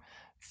here,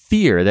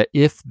 fear that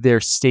if their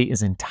state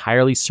is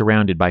entirely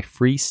surrounded by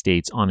free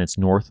states on its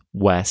north,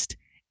 west,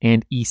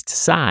 and east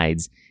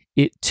sides,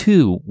 it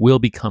too will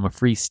become a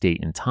free state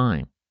in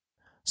time.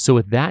 So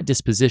with that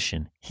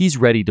disposition, he's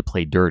ready to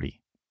play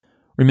dirty.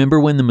 Remember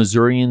when the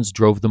Missourians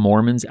drove the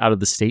Mormons out of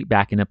the state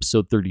back in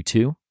episode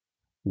 32?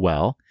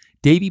 Well,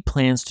 Davey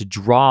plans to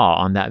draw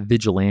on that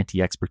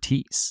vigilante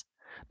expertise.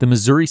 The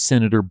Missouri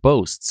senator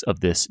boasts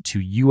of this to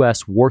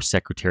U.S. War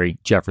Secretary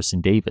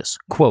Jefferson Davis.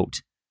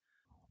 Quote,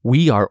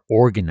 "We are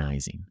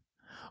organizing.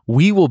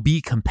 We will be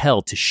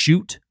compelled to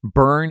shoot,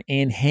 burn,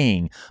 and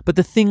hang, but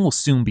the thing will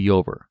soon be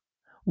over.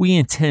 We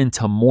intend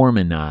to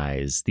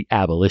Mormonize the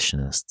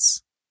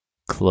abolitionists."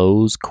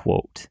 Close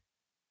quote.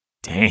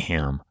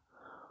 Damn.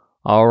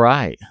 All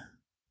right,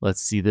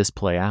 let's see this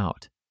play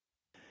out.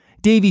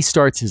 Davey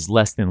starts his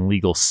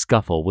less-than-legal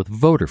scuffle with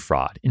voter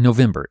fraud in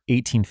November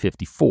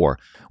 1854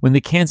 when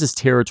the Kansas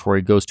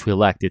Territory goes to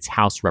elect its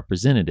House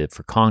representative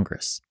for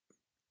Congress.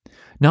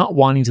 Not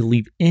wanting to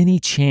leave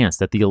any chance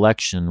that the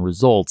election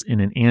results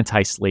in an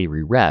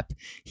anti-slavery rep,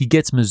 he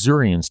gets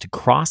Missourians to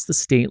cross the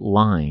state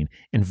line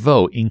and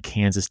vote in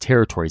Kansas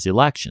Territory's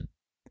election.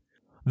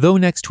 Though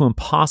next to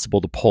impossible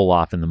to pull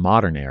off in the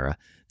modern era,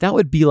 that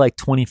would be like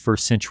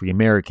 21st century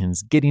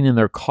Americans getting in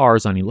their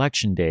cars on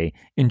election day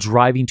and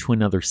driving to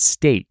another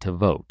state to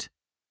vote.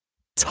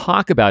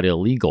 Talk about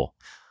illegal.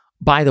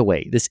 By the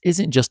way, this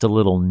isn't just a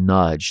little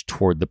nudge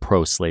toward the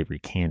pro-slavery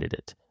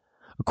candidate.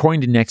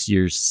 According to next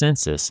year's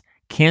census,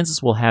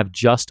 Kansas will have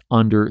just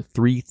under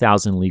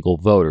 3,000 legal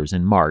voters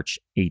in March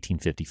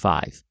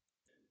 1855.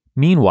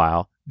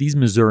 Meanwhile, these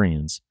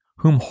Missourians,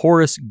 whom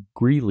Horace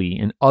Greeley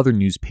and other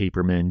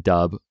newspapermen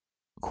dub,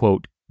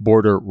 quote,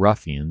 "border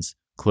ruffians,"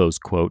 close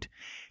quote,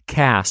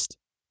 cast,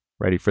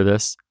 ready for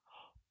this,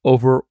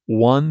 over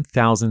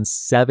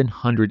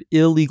 1,700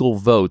 illegal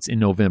votes in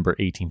November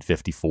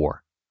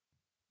 1854.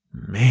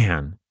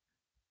 Man,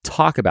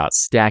 talk about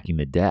stacking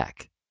the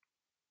deck.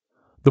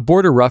 The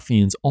Border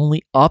Ruffians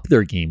only up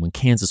their game when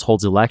Kansas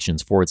holds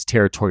elections for its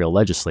territorial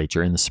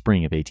legislature in the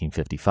spring of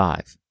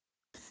 1855.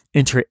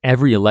 Enter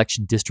every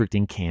election district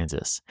in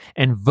Kansas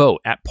and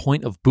vote at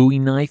point of Bowie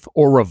knife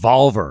or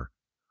revolver,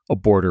 a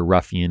border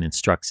ruffian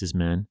instructs his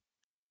men.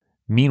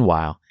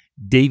 Meanwhile,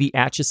 Davy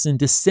Atchison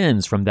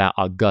descends from that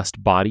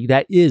august body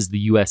that is the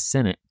U.S.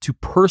 Senate to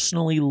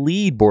personally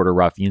lead border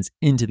ruffians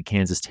into the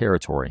Kansas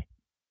territory.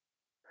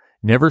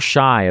 Never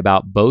shy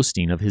about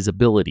boasting of his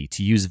ability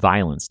to use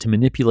violence to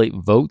manipulate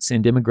votes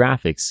and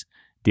demographics,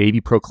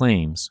 Davy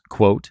proclaims,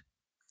 quote,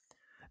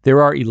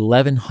 "There are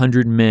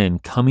 1,100 men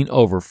coming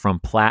over from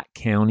Platte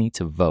County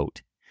to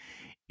vote.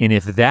 And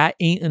if that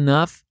ain't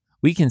enough,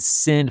 we can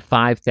send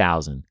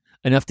 5,000.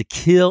 Enough to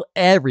kill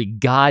every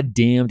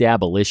goddamned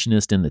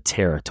abolitionist in the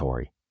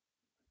territory."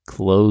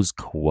 Close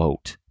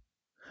quote.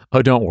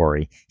 Oh, don't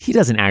worry. He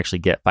doesn't actually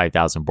get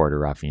 5,000 border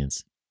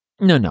ruffians.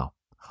 No.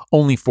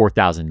 Only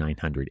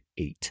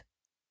 4,908.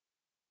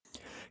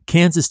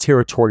 Kansas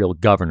Territorial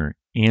Governor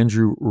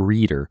Andrew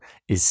Reeder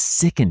is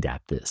sickened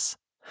at this.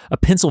 A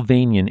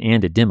Pennsylvanian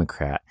and a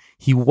Democrat,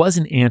 he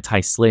wasn't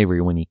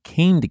anti-slavery when he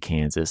came to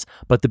Kansas,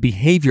 but the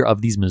behavior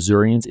of these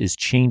Missourians is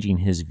changing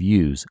his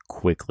views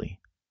quickly.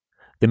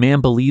 The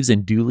man believes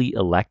in duly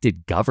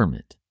elected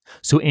government.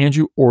 So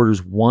Andrew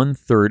orders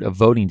 1/3 of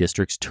voting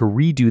districts to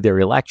redo their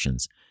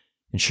elections.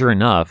 And sure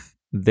enough,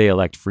 they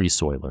elect free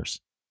soilers.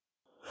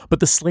 But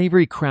the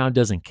slavery crowd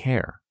doesn't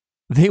care.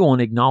 They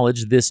won't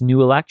acknowledge this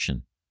new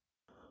election.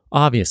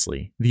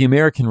 Obviously, the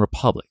American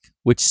Republic,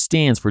 which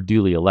stands for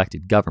duly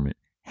elected government,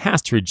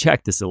 has to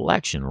reject this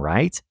election,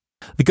 right?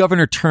 The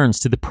governor turns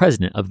to the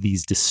president of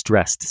these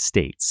distressed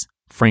states,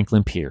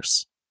 Franklin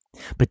Pierce.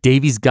 But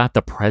Davy's got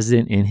the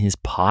president in his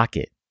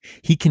pocket.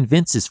 He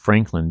convinces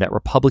Franklin that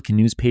Republican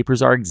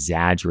newspapers are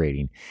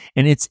exaggerating,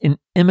 and it's an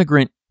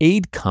immigrant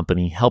aid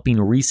company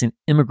helping recent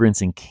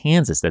immigrants in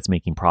Kansas that's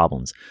making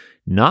problems,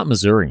 not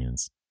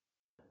Missourians.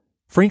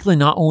 Franklin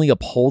not only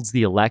upholds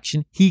the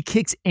election, he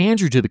kicks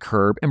Andrew to the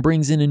curb and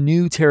brings in a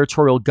new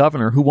territorial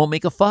governor who won't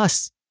make a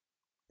fuss.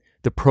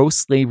 The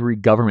pro-slavery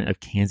government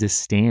of Kansas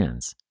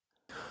stands.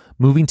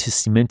 Moving to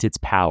cement its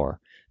power,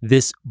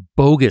 this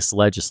bogus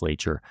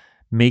legislature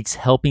makes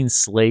helping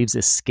slaves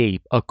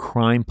escape a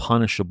crime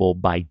punishable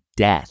by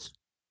death.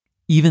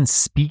 Even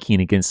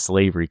speaking against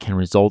slavery can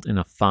result in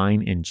a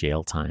fine and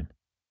jail time.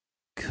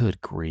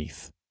 Good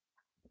grief.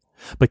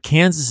 But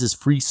Kansas's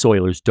free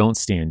soilers don't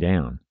stand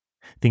down.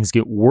 Things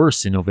get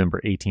worse in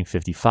November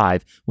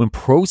 1855 when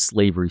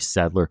pro-slavery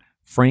settler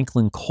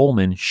Franklin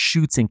Coleman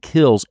shoots and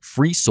kills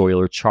free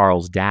soiler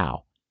Charles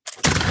Dow.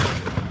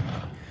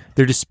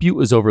 Their dispute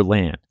was over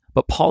land,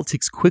 but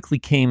politics quickly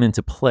came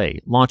into play,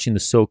 launching the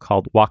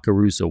so-called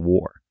Wakarusa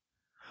War.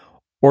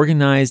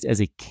 Organized as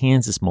a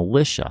Kansas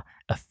militia,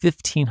 a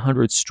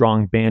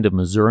 1,500-strong band of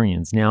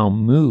Missourians now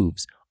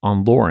moves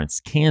on Lawrence,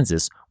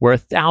 Kansas, where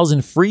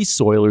 1,000 free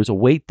soilers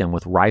await them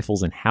with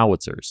rifles and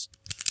howitzers.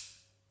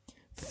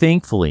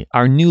 Thankfully,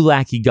 our new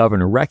lackey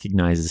governor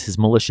recognizes his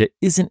militia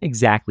isn't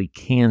exactly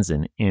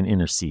Kansan and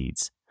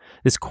intercedes.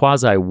 This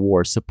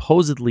quasi-war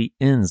supposedly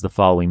ends the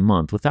following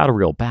month without a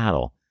real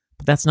battle,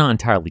 but that's not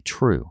entirely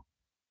true.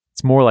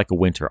 It's more like a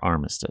winter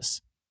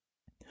armistice.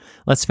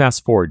 Let's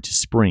fast forward to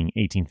spring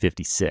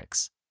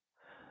 1856.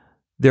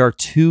 There are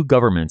two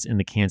governments in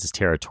the Kansas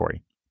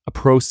Territory, a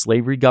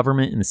pro-slavery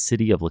government in the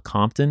city of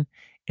Lecompton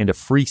and a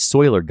free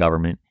soiler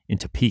government in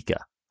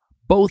Topeka,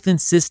 both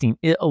insisting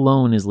it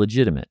alone is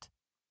legitimate.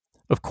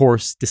 Of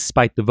course,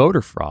 despite the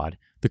voter fraud,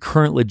 the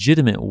current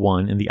legitimate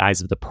one in the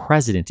eyes of the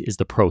president is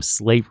the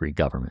pro-slavery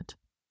government.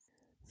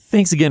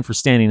 Thanks again for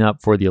standing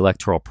up for the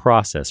electoral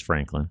process,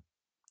 Franklin.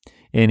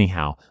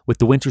 Anyhow, with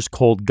the winter's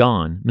cold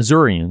gone,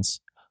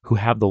 Missourians, who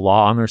have the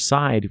law on their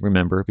side,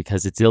 remember,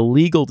 because it's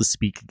illegal to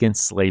speak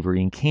against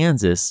slavery in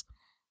Kansas,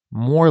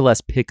 more or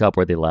less pick up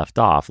where they left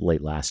off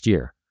late last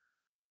year.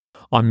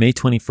 On May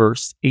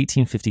 21st,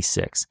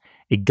 1856,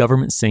 a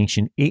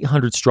government-sanctioned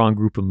 800-strong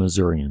group of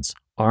Missourians,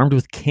 armed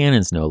with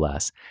cannons no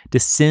less,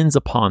 descends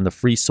upon the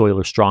free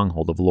soiler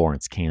stronghold of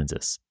Lawrence,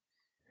 Kansas.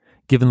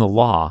 Given the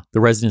law, the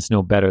residents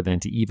know better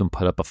than to even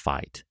put up a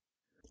fight.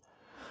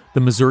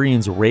 The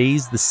Missourians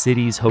raze the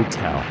city's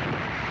hotel,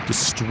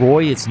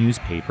 destroy its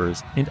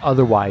newspapers, and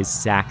otherwise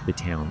sack the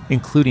town,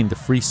 including the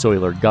free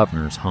soiler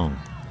governor's home.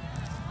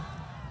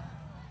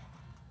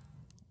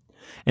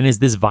 And as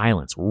this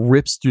violence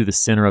rips through the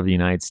center of the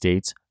United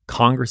States,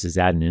 Congress is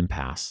at an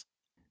impasse.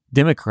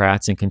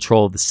 Democrats in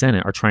control of the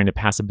Senate are trying to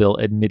pass a bill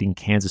admitting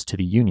Kansas to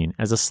the Union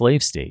as a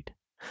slave state.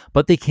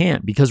 But they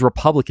can't because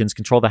Republicans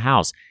control the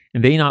House,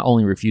 and they not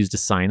only refuse to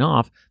sign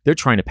off, they're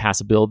trying to pass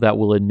a bill that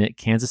will admit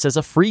Kansas as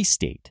a free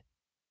state.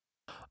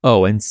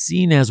 Oh, and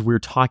seeing as we're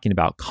talking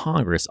about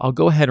Congress, I'll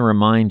go ahead and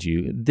remind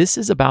you, this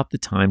is about the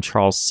time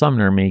Charles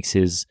Sumner makes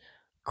his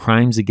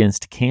Crimes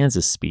Against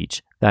Kansas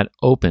speech that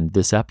opened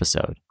this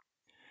episode.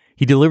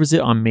 He delivers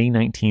it on May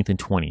 19th and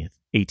 20th,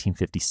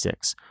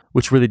 1856,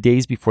 which were the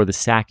days before the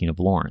sacking of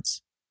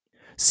Lawrence.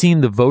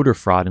 Seeing the voter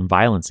fraud and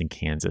violence in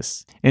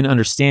Kansas, and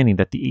understanding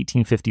that the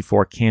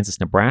 1854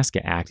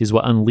 Kansas-Nebraska Act is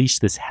what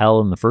unleashed this hell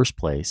in the first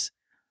place,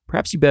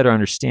 perhaps you better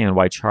understand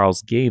why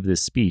Charles gave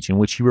this speech in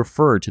which he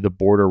referred to the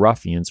border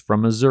ruffians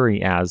from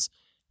Missouri as,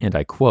 and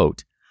I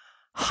quote,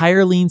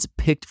 hirelings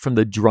picked from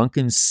the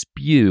drunken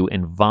spew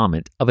and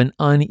vomit of an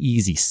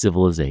uneasy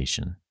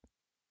civilization.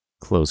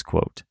 Close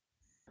quote.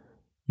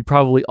 You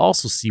probably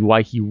also see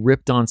why he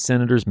ripped on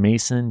Senators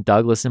Mason,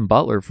 Douglas, and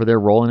Butler for their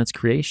role in its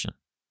creation.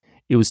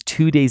 It was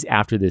 2 days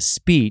after this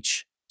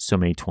speech, so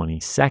May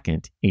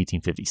 22nd,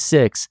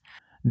 1856,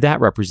 that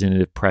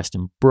Representative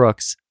Preston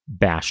Brooks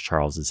bashed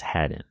Charles's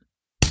head in.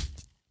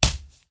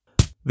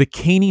 The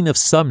caning of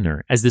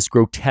Sumner, as this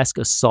grotesque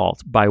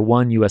assault by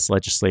one U.S.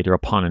 legislator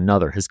upon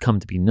another has come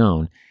to be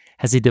known,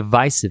 has a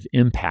divisive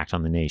impact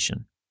on the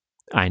nation.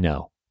 I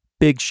know,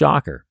 big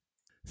shocker.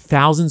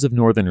 Thousands of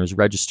Northerners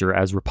register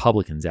as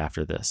Republicans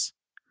after this.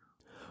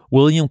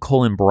 William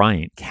Cullen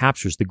Bryant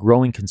captures the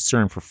growing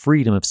concern for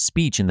freedom of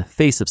speech in the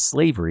face of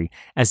slavery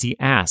as he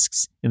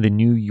asks in the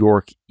New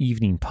York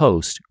Evening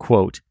Post,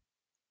 quote,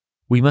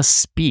 "We must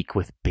speak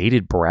with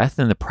bated breath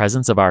in the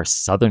presence of our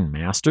Southern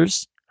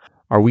masters?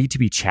 Are we to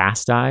be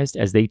chastised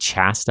as they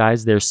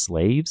chastise their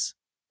slaves?"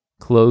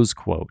 Close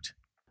quote.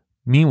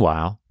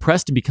 Meanwhile,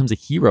 Preston becomes a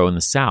hero in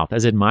the South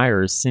as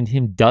admirers send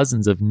him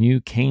dozens of new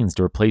canes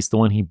to replace the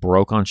one he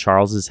broke on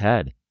Charles's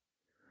head.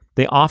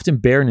 They often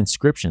bear an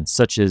inscription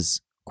such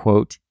as,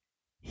 quote,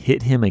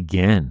 "Hit him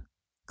again,"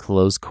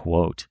 close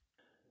quote.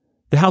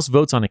 The House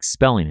votes on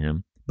expelling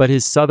him, but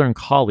his Southern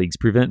colleagues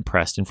prevent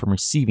Preston from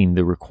receiving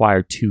the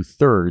required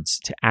 2/3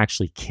 to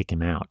actually kick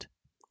him out.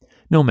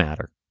 No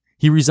matter.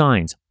 He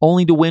resigns,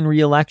 only to win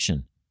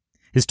re-election.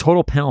 His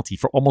total penalty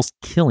for almost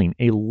killing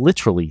a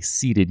literally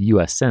seated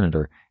U.S.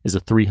 Senator is a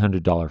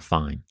 $300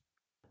 fine.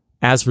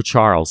 As for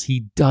Charles,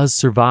 he does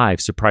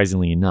survive,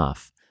 surprisingly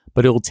enough,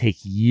 but it will take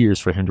years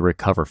for him to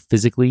recover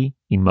physically,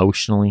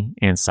 emotionally,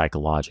 and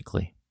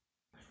psychologically.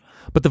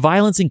 But the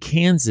violence in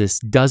Kansas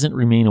doesn't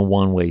remain a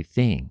one-way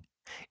thing.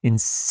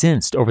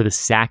 Incensed over the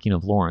sacking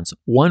of Lawrence,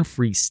 one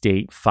Free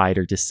State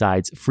fighter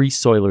decides Free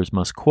Soilers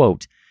must,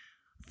 quote,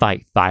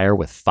 "fight fire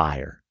with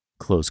fire,"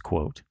 close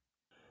quote.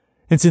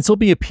 And since he'll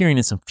be appearing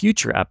in some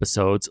future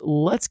episodes,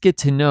 let's get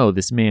to know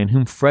this man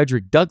whom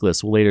Frederick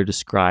Douglass will later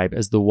describe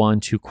as the one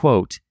to,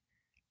 quote,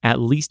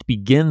 "at least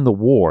begin the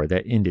war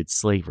that ended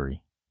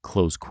slavery,"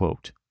 close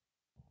quote.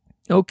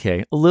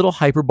 Okay, a little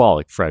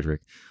hyperbolic,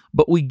 Frederick,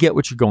 but we get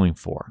what you're going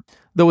for,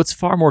 though it's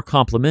far more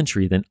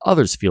complimentary than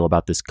others feel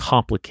about this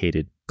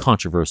complicated,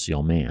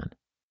 controversial man.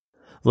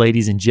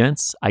 Ladies and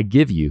gents, I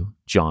give you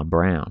John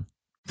Brown.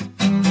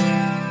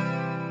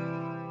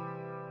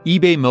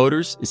 eBay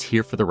Motors is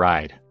here for the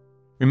ride.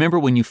 Remember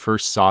when you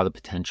first saw the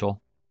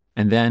potential?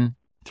 And then,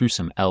 through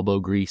some elbow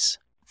grease,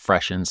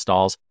 fresh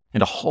installs,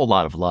 and a whole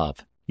lot of love,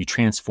 you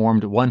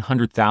transformed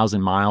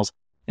 100,000 miles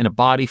and a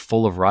body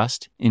full of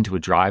rust into a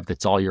drive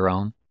that's all your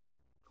own?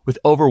 With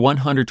over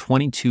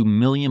 122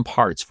 million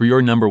parts for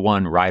your number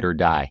one ride or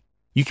die,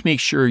 you can make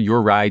sure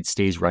your ride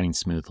stays running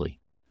smoothly.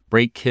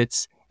 Brake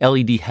kits,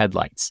 LED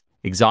headlights,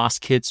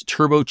 exhaust kits,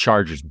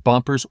 turbochargers,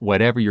 bumpers,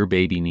 whatever your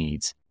baby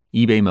needs,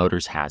 eBay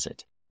Motors has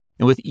it.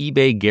 And with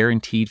eBay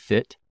Guaranteed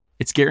Fit,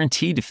 it's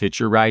guaranteed to fit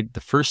your ride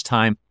the first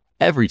time,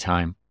 every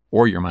time,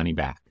 or your money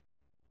back.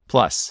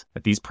 Plus,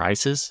 at these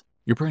prices,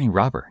 you're burning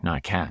rubber,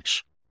 not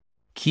cash.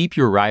 Keep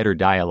your ride or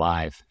die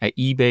alive at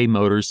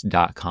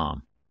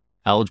ebaymotors.com.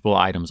 Eligible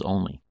items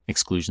only.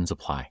 Exclusions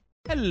apply.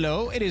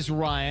 Hello, it is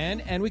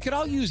Ryan, and we could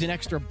all use an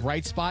extra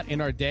bright spot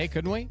in our day,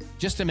 couldn't we?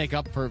 Just to make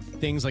up for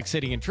things like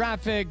sitting in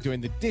traffic,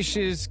 doing the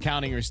dishes,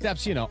 counting your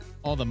steps,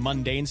 all the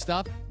mundane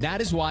stuff. That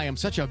is why I'm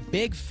such a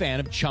big fan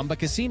of Chumba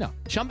Casino.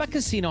 Chumba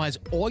Casino has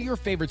all your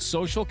favorite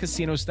social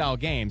casino-style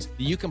games that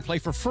you can play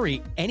for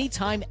free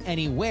anytime,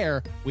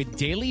 anywhere with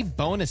daily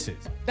bonuses.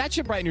 That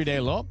should brighten your day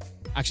a little.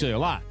 Actually, a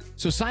lot.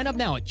 So sign up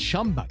now at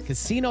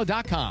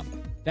ChumbaCasino.com.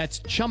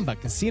 That's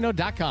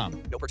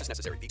ChumbaCasino.com. No purchase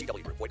necessary.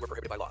 VGW Group. Void where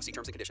prohibited by law. See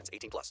terms and conditions.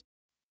 18+.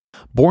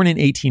 Born in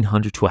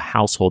 1800 to a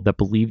household that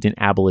believed in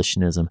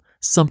abolitionism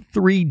some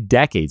 3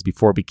 decades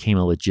before it became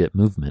a legit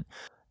movement,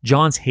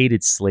 John's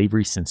hated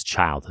slavery since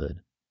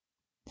childhood.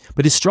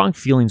 But his strong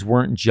feelings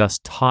weren't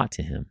just taught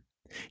to him.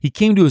 He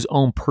came to his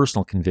own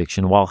personal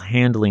conviction while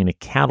handling a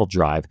cattle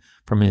drive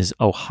from his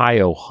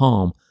Ohio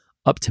home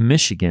up to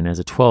Michigan as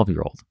a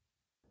 12-year-old.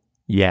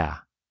 Yeah,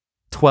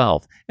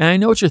 12. And I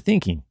know what you're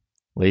thinking.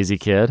 Lazy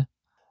kid.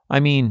 I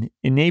mean,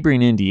 in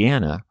neighboring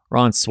Indiana,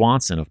 Ron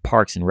Swanson of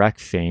Parks and Rec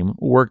fame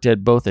worked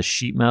at both a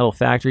sheet metal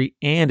factory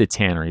and a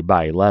tannery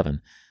by 11,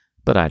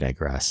 but I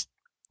digress.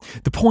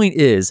 The point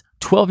is,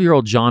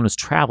 12-year-old John was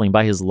traveling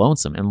by his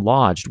lonesome and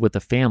lodged with a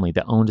family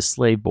that owned a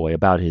slave boy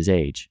about his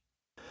age.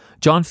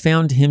 John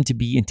found him to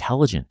be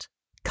intelligent,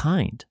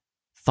 kind,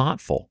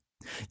 thoughtful,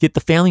 yet the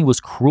family was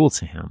cruel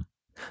to him.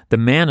 The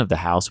man of the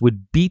house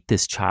would beat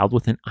this child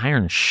with an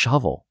iron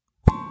shovel.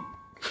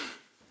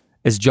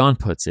 As John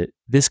puts it,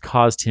 this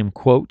caused him,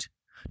 quote,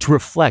 to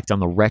reflect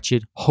on the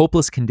wretched,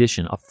 hopeless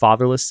condition of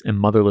fatherless and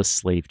motherless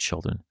slave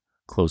children,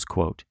 close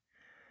quote.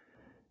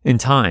 In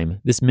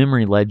time, this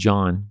memory led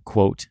John,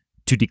 quote,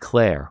 to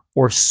declare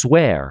or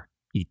swear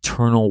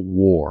eternal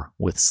war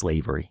with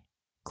slavery,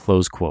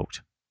 close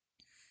quote.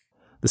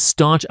 The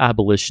staunch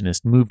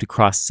abolitionist moved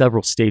across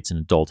several states in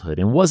adulthood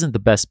and wasn't the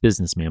best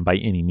businessman by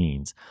any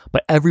means,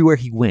 but everywhere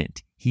he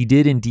went, he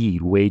did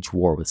indeed wage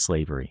war with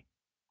slavery.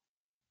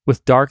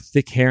 With dark,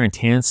 thick hair and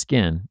tan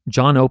skin,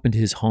 John opened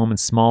his home and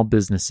small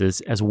businesses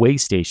as way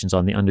stations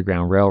on the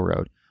Underground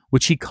Railroad,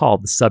 which he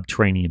called the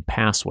Subterranean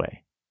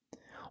Passway.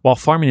 While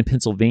farming in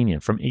Pennsylvania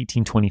from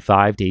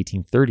 1825 to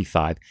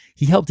 1835,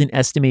 he helped an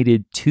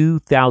estimated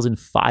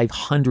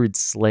 2,500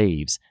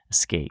 slaves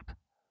escape.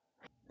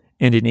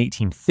 And in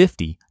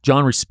 1850,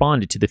 John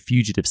responded to the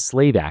Fugitive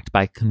Slave Act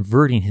by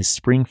converting his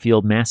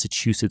Springfield,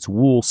 Massachusetts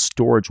wool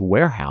storage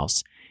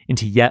warehouse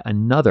into yet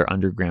another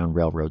Underground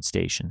Railroad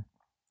station.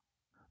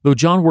 Though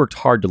John worked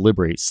hard to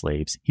liberate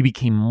slaves, he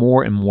became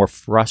more and more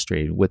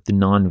frustrated with the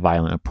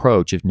nonviolent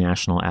approach of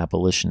national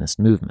abolitionist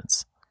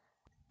movements.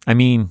 I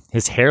mean,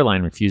 his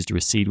hairline refused to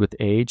recede with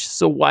age,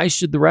 so why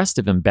should the rest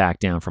of him back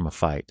down from a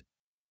fight?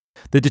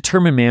 The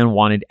determined man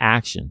wanted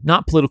action,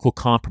 not political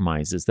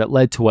compromises that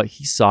led to what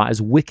he saw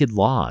as wicked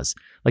laws,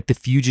 like the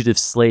Fugitive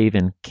Slave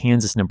and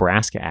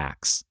Kansas-Nebraska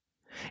Acts.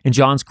 And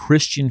John's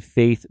Christian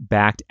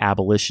faith-backed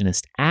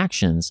abolitionist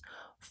actions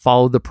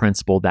followed the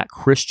principle that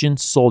Christian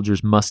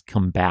soldiers must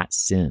combat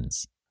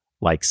sins,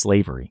 like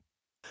slavery.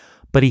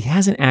 But he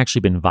hasn't actually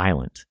been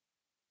violent.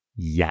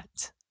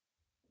 Yet.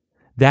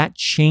 That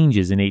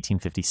changes in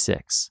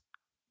 1856.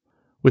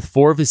 With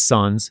 4 of his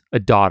sons, a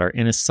daughter,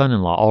 and a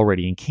son-in-law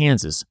already in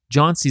Kansas,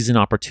 John sees an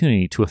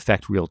opportunity to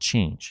effect real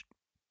change.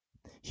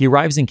 He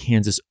arrives in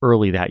Kansas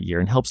early that year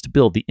and helps to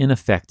build the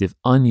ineffective,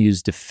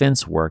 unused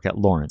defense work at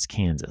Lawrence,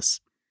 Kansas.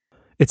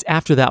 It's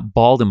after that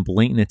bald and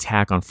blatant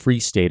attack on free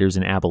staters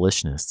and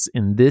abolitionists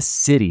in this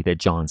city that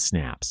John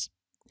snaps.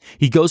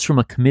 He goes from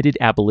a committed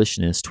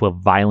abolitionist to a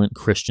violent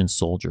Christian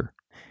soldier,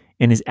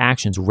 and his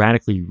actions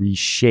radically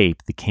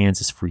reshape the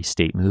Kansas Free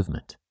State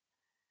movement.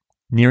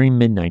 Nearing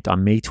midnight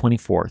on May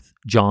 24th,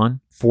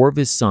 John, 4 of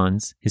his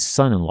sons, his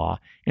son-in-law,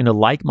 and a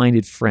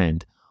like-minded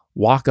friend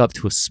walk up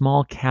to a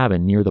small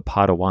cabin near the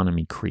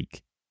Potawatomi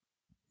Creek.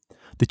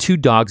 The 2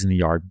 dogs in the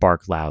yard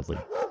bark loudly.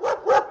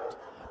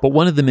 But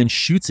one of the men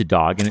shoots a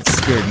dog and its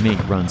scared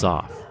mate runs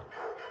off.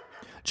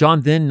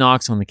 John then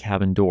knocks on the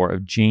cabin door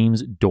of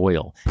James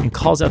Doyle and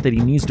calls out that he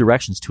needs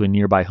directions to a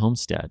nearby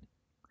homestead.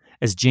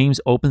 As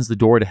James opens the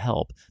door to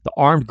help, the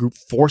armed group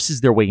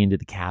forces their way into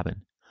the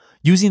cabin.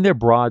 Using their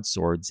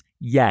broadswords,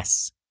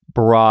 yes,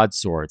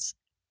 broadswords.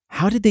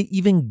 How did they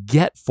even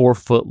get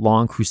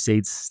 4-foot-long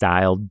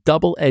Crusade-style,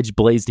 double-edged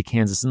blades to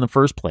Kansas in the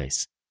first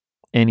place?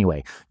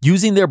 Anyway,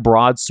 using their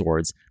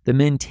broadswords, the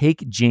men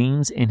take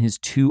James and his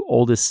 2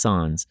 oldest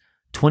sons,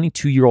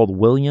 22-year-old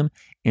William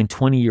and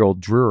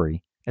 20-year-old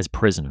Drury, as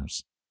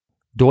prisoners.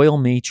 Doyle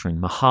matron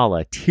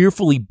Mahala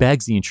tearfully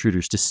begs the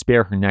intruders to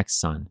spare her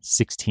next son,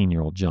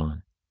 16-year-old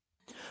John.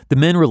 The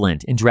men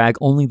relent and drag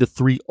only the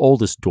 3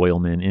 oldest Doyle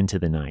men into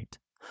the night.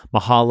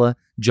 Mahala,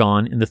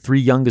 John, and the 3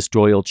 youngest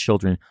Doyle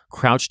children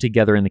crouch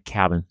together in the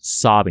cabin,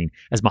 sobbing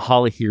as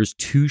Mahala hears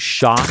 2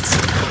 shots,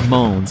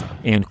 moans,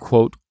 and,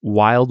 quote,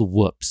 wild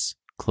whoops,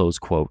 close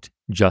quote,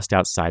 just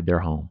outside their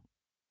home.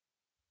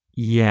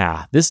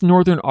 Yeah, this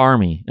Northern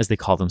Army, as they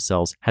call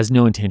themselves, has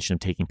no intention of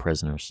taking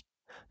prisoners.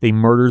 They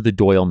murder the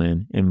Doyle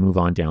men and move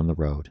on down the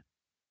road.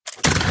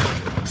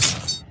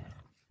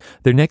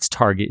 Their next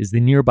target is the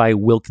nearby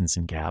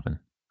Wilkinson cabin.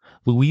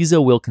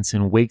 Louisa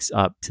Wilkinson wakes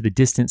up to the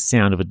distant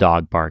sound of a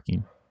dog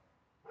barking.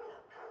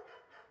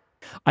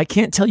 I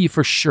can't tell you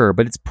for sure,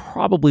 but it's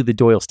probably the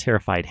Doyle's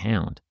terrified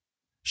hound.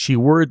 She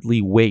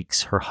worriedly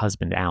wakes her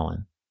husband,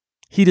 Alan.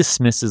 He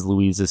dismisses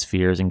Louisa's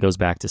fears and goes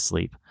back to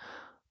sleep,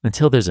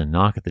 until there's a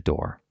knock at the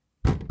door.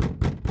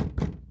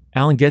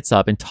 Alan gets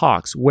up and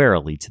talks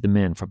warily to the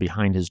men from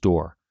behind his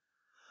door.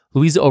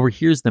 Louisa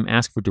overhears them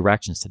ask for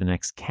directions to the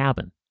next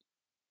cabin.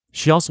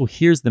 She also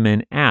hears the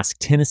men ask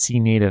Tennessee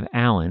native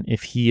Alan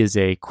if he is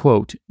a,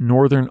 quote,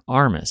 Northern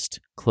Armist,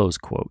 close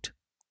quote.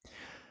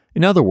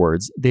 In other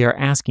words, they are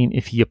asking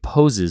if he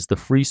opposes the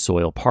Free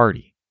Soil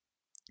Party.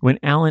 When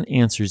Alan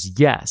answers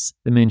yes,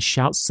 the men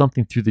shout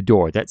something through the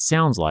door that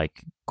sounds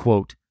like,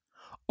 quote,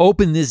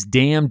 open this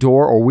damn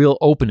door or we'll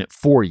open it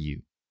for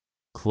you,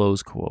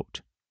 close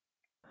quote.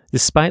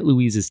 Despite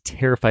Louisa's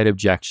terrified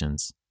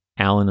objections,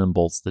 Alan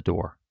unbolts the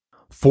door.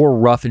 4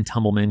 rough and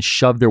tumble men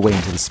shove their way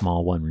into the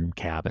small one-room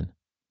cabin.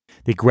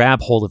 They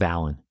grab hold of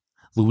Alan.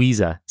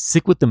 Louisa,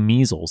 sick with the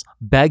measles,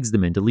 begs the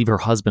men to leave her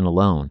husband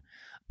alone,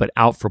 but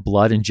out for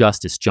blood and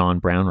justice, John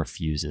Brown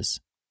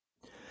refuses.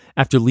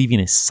 After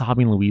leaving a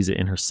sobbing Louisa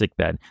in her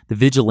sickbed, the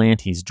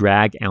vigilantes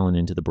drag Alan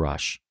into the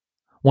brush.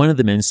 One of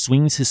the men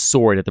swings his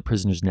sword at the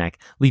prisoner's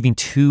neck, leaving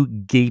 2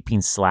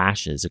 gaping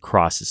slashes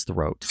across his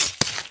throat.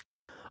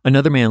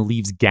 Another man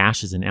leaves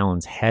gashes in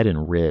Alan's head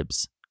and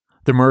ribs.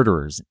 The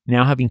murderers,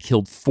 now having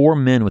killed 4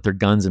 men with their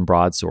guns and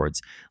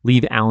broadswords,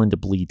 leave Alan to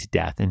bleed to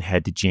death and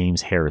head to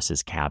James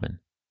Harris's cabin.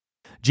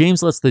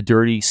 James lets the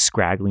dirty,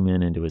 scraggly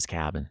men into his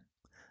cabin.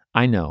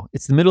 I know,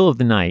 it's the middle of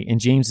the night and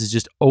James is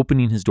just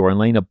opening his door and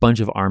letting a bunch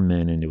of armed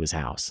men into his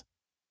house.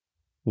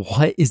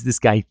 What is this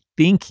guy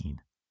thinking?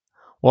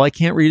 Well, I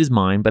can't read his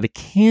mind, but I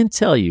can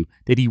tell you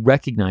that he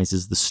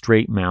recognizes the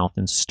straight mouth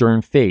and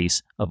stern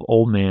face of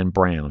Old Man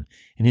Brown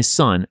and his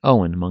son,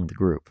 Owen, among the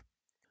group.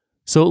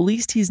 So at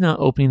least he's not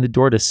opening the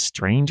door to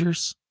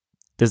strangers.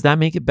 Does that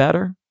make it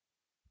better?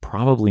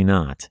 Probably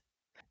not.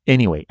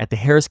 Anyway, at the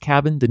Harris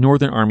cabin, the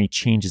Northern Army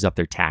changes up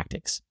their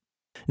tactics.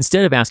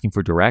 Instead of asking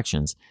for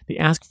directions, they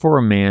ask for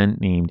a man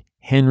named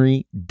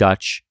Henry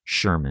Dutch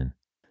Sherman.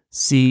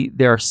 See,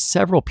 there are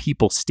several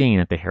people staying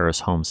at the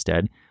Harris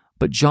homestead,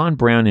 but John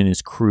Brown and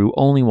his crew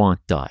only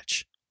want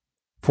Dutch.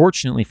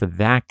 Fortunately for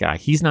that guy,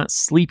 he's not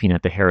sleeping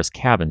at the Harris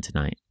cabin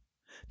tonight.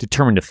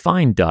 Determined to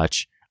find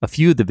Dutch, a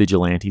few of the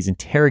vigilantes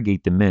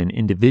interrogate the men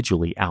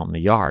individually out in the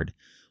yard,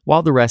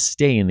 while the rest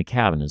stay in the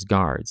cabin as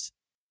guards.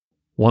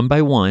 One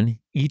by one,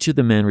 each of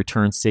the men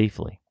returns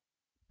safely.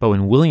 But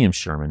when William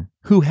Sherman,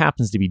 who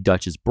happens to be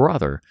Dutch's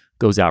brother,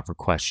 goes out for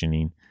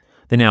questioning,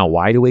 the now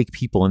wide-awake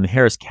people in the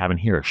Harris cabin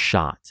hear a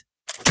shot.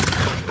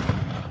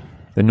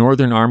 The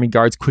Northern Army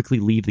guards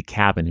quickly leave the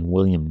cabin and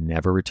William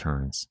never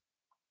returns.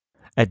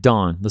 At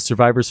dawn, the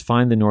survivors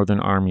find the Northern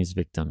Army's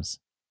victims.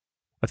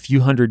 A few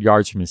hundred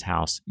yards from his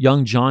house,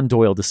 young John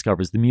Doyle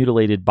discovers the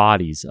mutilated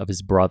bodies of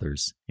his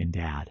brothers and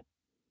dad.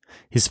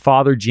 His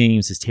father,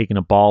 James, has taken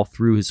a ball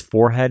through his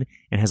forehead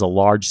and has a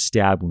large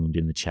stab wound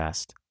in the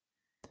chest.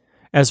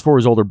 As for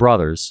his older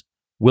brothers,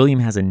 William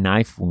has a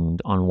knife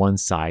wound on one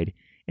side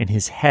and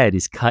his head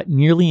is cut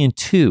nearly in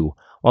two,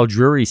 while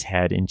Drury's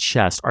head and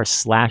chest are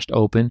slashed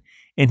open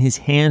and his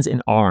hands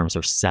and arms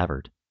are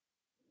severed.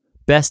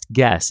 Best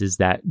guess is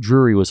that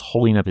Drury was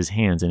holding up his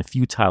hands in a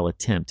futile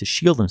attempt to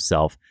shield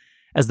himself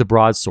as the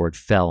broadsword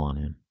fell on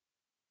him.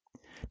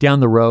 Down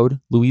the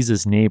road,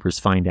 Louisa's neighbors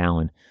find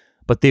Alan,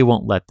 but they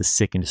won't let the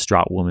sick and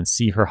distraught woman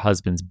see her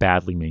husband's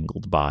badly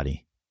mangled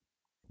body.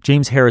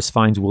 James Harris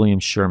finds William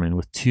Sherman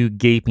with 2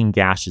 gaping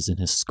gashes in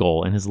his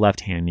skull and his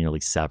left hand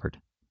nearly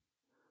severed.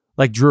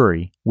 Like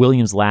Drury,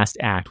 William's last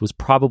act was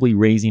probably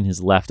raising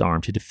his left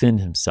arm to defend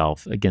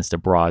himself against a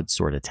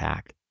broadsword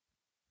attack.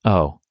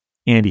 Oh,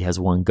 and he has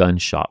 1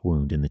 gunshot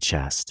wound in the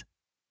chest.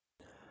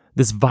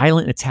 This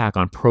violent attack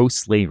on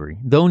pro-slavery,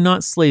 though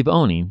not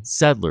slave-owning,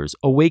 settlers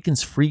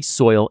awakens free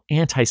soil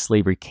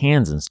anti-slavery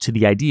Kansans to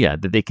the idea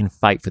that they can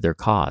fight for their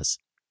cause,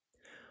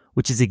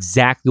 which is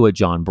exactly what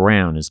John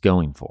Brown is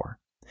going for.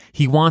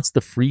 He wants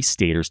the free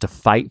staters to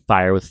fight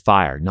fire with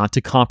fire, not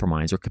to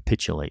compromise or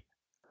capitulate.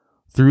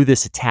 Through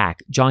this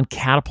attack, John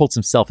catapults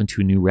himself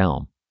into a new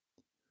realm.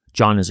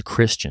 John is a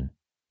Christian.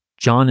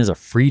 John is a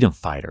freedom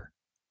fighter.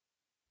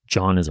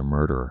 John is a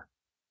murderer.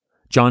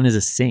 John is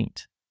a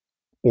saint.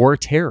 Or a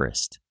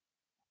terrorist.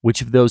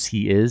 Which of those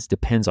he is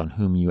depends on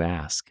whom you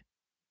ask.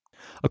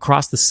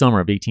 Across the summer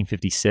of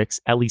 1856,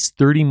 at least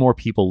 30 more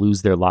people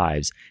lose their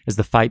lives as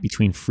the fight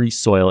between free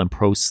soil and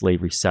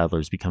pro-slavery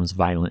settlers becomes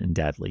violent and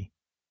deadly.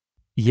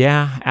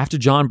 Yeah, after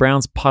John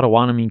Brown's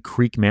Pottawatomie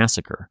Creek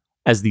Massacre,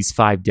 as these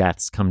 5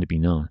 deaths come to be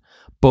known,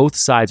 both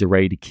sides are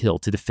ready to kill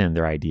to defend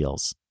their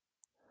ideals.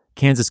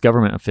 Kansas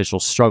government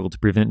officials struggle to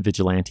prevent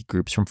vigilante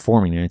groups from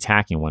forming and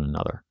attacking one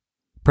another.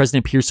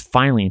 President Pierce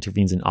finally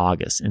intervenes in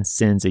August and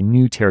sends a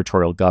new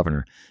territorial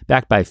governor,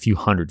 backed by a few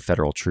hundred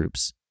federal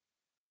troops.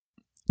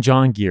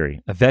 John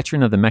Geary, a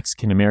veteran of the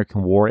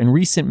Mexican-American War and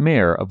recent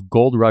mayor of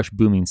gold rush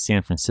booming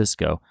San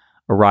Francisco,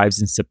 arrives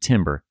in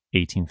September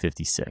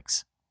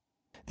 1856.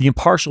 The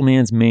impartial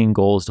man's main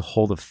goal is to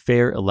hold a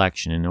fair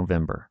election in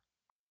November.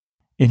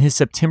 In his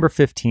September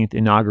 15th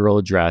inaugural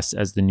address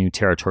as the new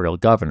territorial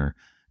governor,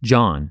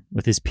 John,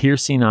 with his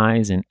piercing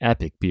eyes and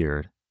epic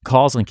beard,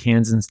 calls on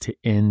Kansans to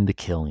end the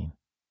killing.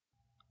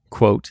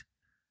 Quote,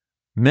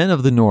 "Men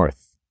of the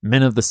North,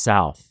 men of the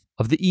South,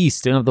 of the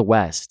East and of the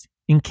West,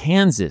 in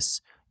Kansas,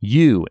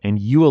 you and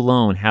you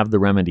alone have the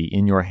remedy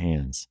in your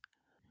hands.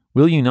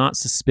 Will you not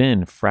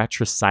suspend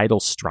fratricidal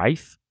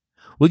strife?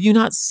 Will you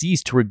not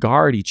cease to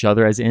regard each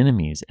other as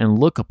enemies and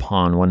look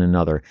upon one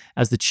another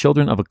as the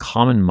children of a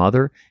common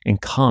mother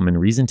and come and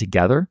reason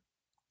together?"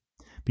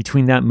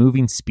 Between that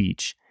moving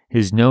speech,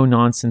 his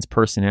no-nonsense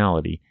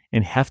personality,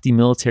 and hefty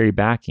military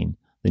backing,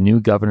 the new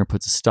governor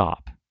puts a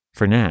stop,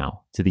 for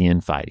now, to the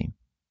infighting.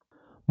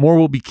 More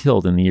will be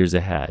killed in the years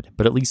ahead,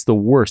 but at least the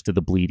worst of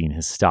the bleeding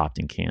has stopped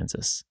in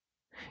Kansas.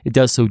 It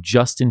does so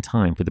just in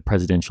time for the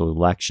presidential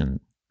election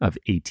of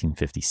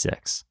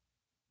 1856.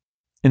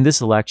 In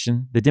this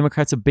election, the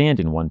Democrats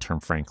abandoned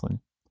one-term Franklin,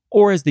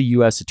 or as the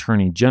U.S.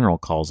 Attorney General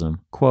calls him,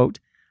 quote,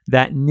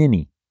 "that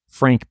ninny,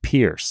 Frank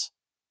Pierce,"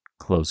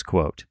 close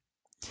quote.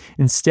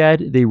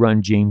 Instead, they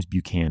run James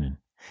Buchanan.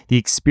 The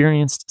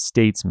experienced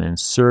statesman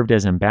served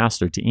as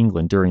ambassador to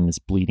England during this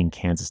bleeding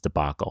Kansas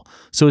debacle,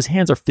 so his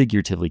hands are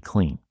figuratively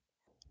clean.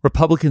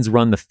 Republicans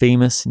run the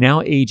famous,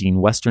 now aging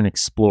Western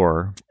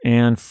explorer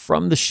and,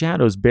 from the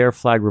shadows, Bear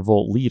Flag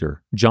Revolt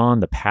leader,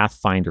 John the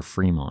Pathfinder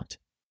Fremont.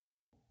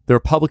 The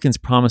Republicans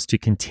promise to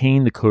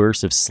contain the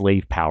coercive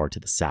slave power to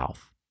the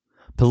South.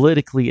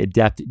 Politically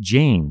adept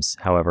James,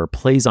 however,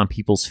 plays on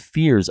people's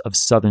fears of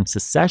Southern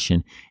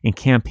secession and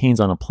campaigns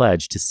on a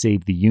pledge to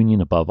save the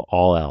Union above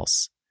all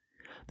else.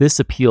 This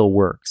appeal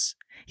works.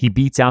 He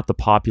beats out the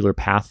popular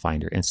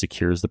Pathfinder and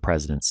secures the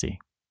presidency.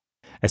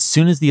 As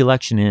soon as the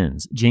election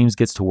ends, James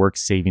gets to work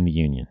saving the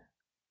Union.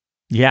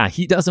 Yeah,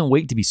 he doesn't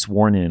wait to be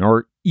sworn in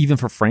or even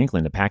for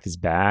Franklin to pack his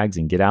bags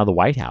and get out of the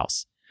White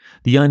House.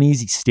 The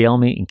uneasy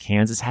stalemate in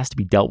Kansas has to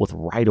be dealt with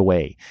right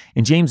away,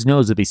 and James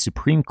knows of a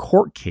Supreme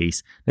Court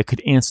case that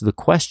could answer the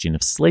question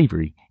of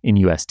slavery in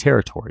U.S.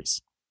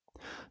 territories.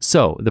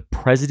 So, the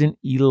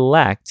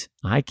president-elect,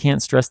 I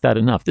can't stress that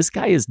enough, this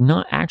guy is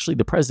not actually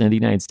the president of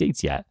the United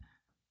States yet,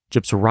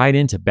 jumps right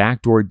into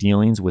backdoor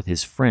dealings with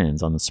his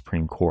friends on the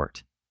Supreme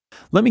Court.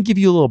 Let me give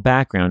you a little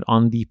background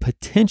on the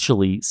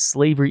potentially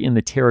slavery in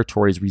the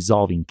territories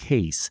resolving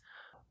case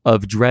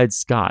of Dred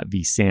Scott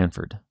v.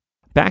 Sanford.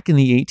 Back in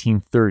the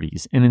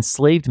 1830s, an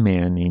enslaved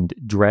man named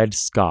Dred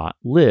Scott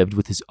lived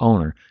with his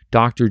owner,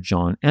 Dr.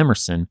 John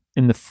Emerson,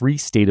 in the free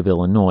state of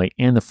Illinois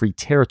and the free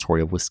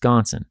territory of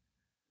Wisconsin.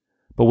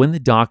 But when the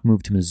doc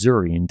moved to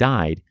Missouri and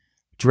died,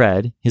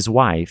 Dred, his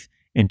wife,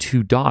 and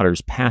 2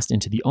 daughters passed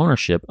into the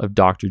ownership of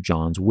Dr.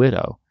 John's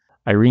widow,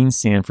 Irene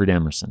Sanford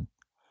Emerson.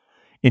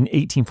 In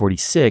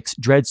 1846,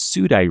 Dred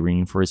sued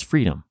Irene for his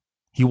freedom.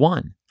 He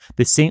won.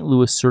 The St.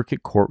 Louis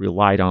Circuit Court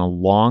relied on a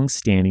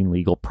long-standing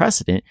legal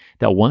precedent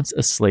that once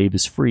a slave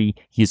is free,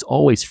 he is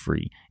always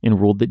free, and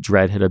ruled that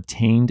Dred had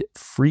obtained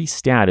free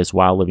status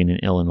while living in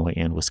Illinois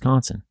and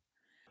Wisconsin.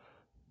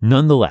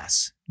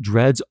 Nonetheless,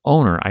 Dred's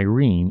owner,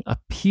 Irene,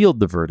 appealed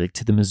the verdict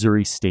to the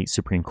Missouri State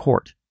Supreme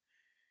Court.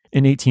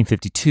 In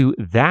 1852,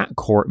 that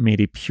court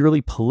made a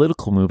purely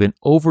political move and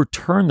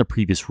overturned the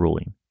previous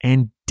ruling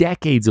and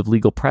decades of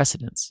legal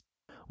precedents.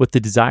 With the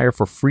desire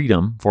for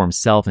freedom for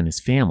himself and his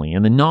family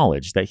and the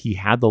knowledge that he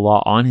had the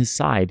law on his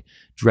side,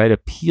 Dred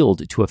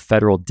appealed to a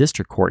federal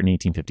district court in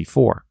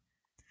 1854.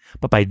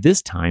 But by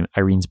this time,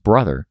 Irene's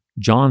brother,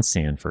 John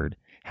Sanford,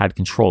 had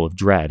control of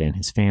Dred and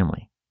his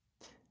family.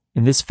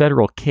 In this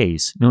federal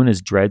case, known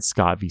as Dred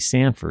Scott v.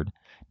 Sanford,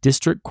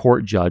 District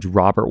Court Judge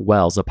Robert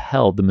Wells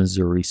upheld the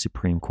Missouri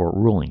Supreme Court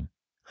ruling.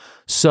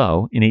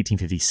 So, in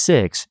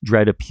 1856,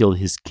 Dred appealed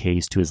his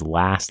case to his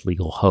last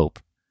legal hope,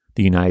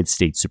 the United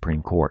States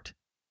Supreme Court.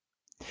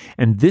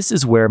 And this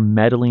is where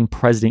meddling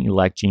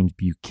President-elect James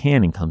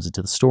Buchanan comes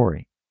into the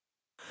story.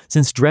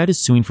 Since Dred is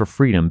suing for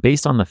freedom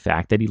based on the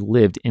fact that he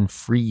lived in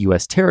free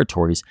U.S.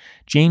 territories,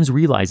 James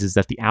realizes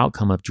that the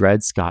outcome of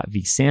Dred Scott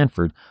v.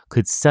 Sanford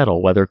could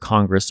settle whether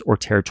Congress or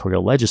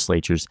territorial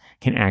legislatures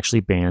can actually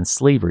ban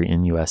slavery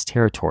in U.S.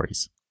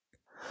 territories.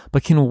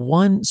 But can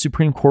one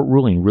Supreme Court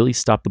ruling really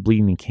stop the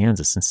bleeding in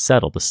Kansas and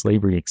settle the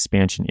slavery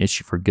expansion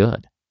issue for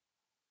good?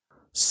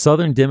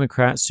 Southern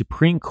Democrat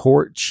Supreme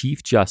Court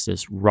Chief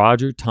Justice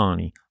Roger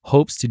Taney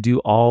hopes to do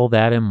all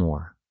that and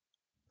more.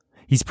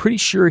 He's pretty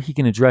sure he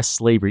can address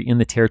slavery in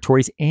the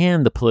territories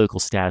and the political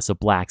status of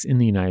blacks in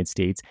the United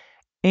States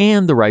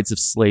and the rights of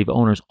slave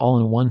owners all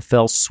in one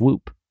fell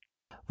swoop.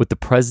 With the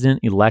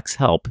president-elect's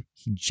help,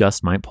 he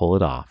just might pull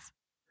it off.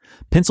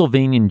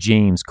 Pennsylvanian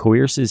James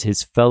coerces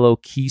his fellow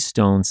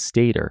Keystone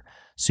Stater,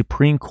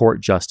 Supreme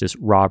Court Justice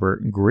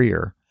Robert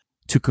Grier,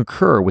 to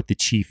concur with the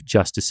Chief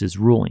Justice's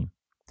ruling.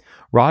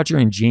 Roger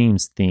and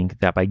James think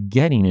that by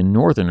getting a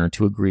Northerner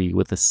to agree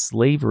with a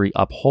slavery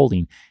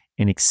upholding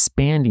and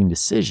expanding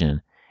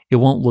decision, it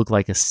won't look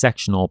like a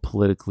sectional,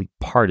 politically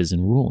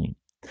partisan ruling.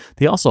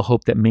 They also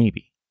hope that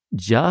maybe,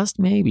 just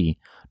maybe,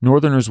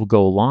 Northerners will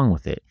go along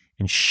with it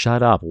and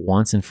shut up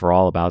once and for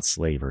all about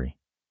slavery.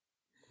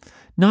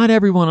 Not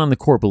everyone on the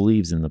court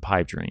believes in the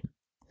pipe dream.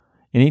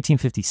 In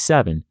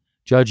 1857,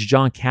 Judge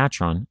John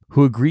Catron,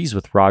 who agrees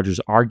with Rogers'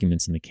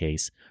 arguments in the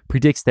case,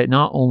 predicts that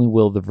not only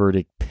will the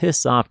verdict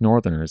piss off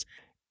Northerners,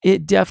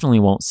 it definitely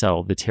won't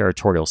settle the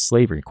territorial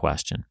slavery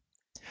question.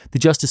 The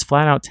justice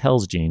flat out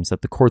tells James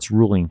that the court's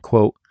ruling,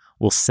 quote,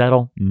 will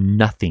settle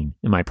nothing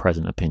in my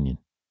present opinion,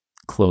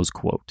 close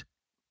quote.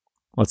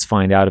 Let's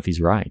find out if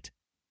he's right.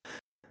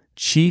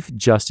 Chief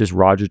Justice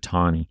Roger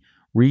Taney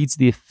reads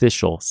the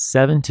official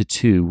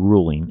 7-2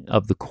 ruling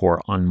of the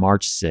court on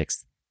March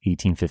 6,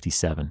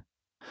 1857.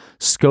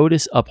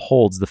 SCOTUS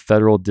upholds the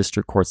federal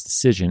district court's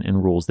decision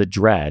and rules that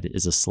Dred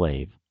is a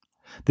slave.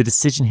 The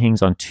decision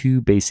hangs on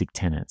 2 basic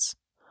tenets.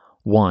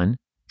 1,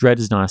 Dred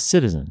is not a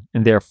citizen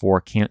and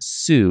therefore can't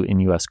sue in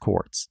U.S.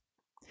 courts.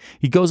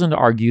 He goes on to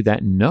argue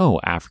that no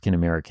African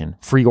American,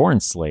 free or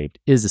enslaved,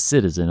 is a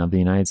citizen of the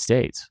United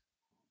States.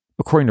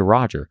 According to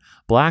Roger,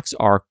 blacks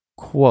are,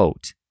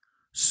 quote,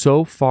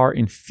 so far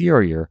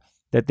inferior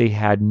that they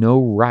had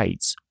no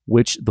rights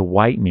which the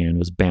white man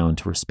was bound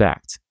to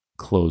respect,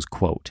 close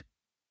quote.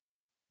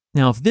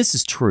 Now, if this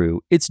is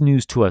true, it's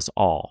news to us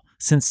all,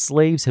 since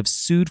slaves have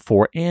sued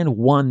for and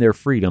won their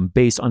freedom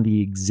based on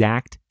the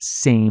exact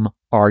same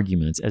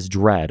arguments as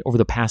Dred over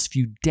the past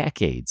few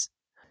decades.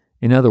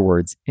 In other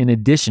words, in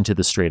addition to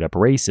the straight-up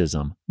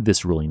racism,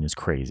 this ruling is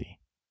crazy.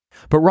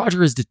 But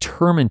Roger is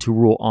determined to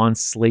rule on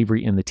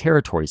slavery in the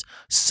territories,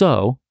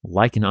 so,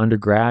 like an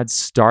undergrad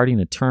starting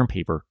a term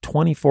paper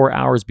 24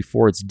 hours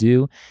before it's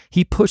due,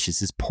 he pushes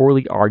his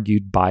poorly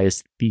argued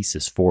biased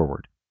thesis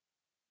forward.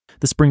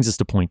 This brings us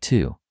to point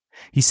 2.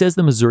 He says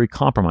the Missouri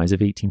Compromise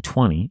of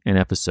 1820, in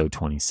episode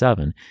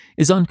 27,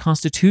 is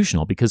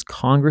unconstitutional because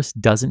Congress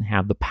doesn't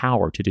have the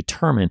power to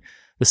determine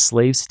the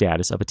slave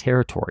status of a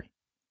territory.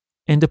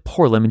 And to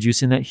pour lemon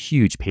juice in that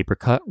huge paper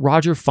cut,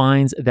 Roger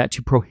finds that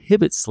to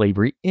prohibit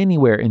slavery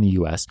anywhere in the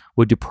U.S.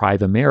 would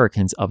deprive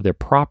Americans of their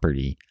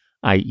property,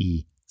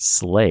 i.e.,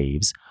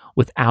 slaves,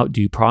 without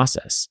due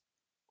process.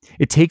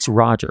 It takes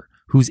Roger,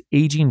 whose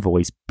aging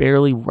voice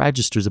barely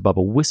registers above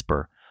a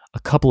whisper, a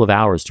couple of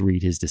hours to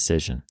read his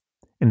decision,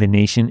 and the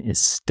nation is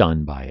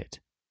stunned by it.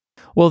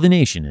 Well, the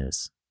nation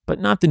is, but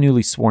not the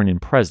newly sworn-in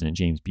President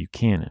James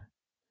Buchanan.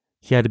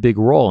 He had a big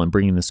role in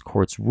bringing this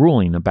court's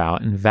ruling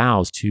about and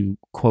vows to,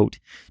 quote,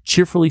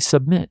 cheerfully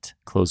submit,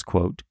 close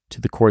quote, to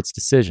the court's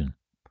decision.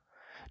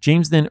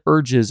 James then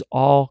urges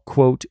all,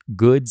 quote,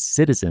 good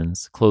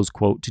citizens, close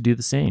quote, to do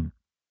the same.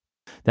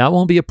 That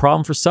won't be a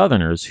problem for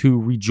Southerners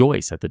who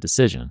rejoice at the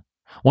decision.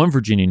 One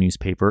Virginia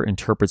newspaper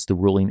interprets the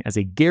ruling as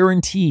a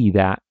guarantee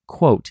that,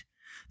 quote,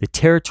 the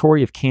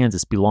territory of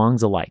Kansas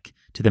belongs alike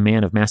to the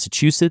man of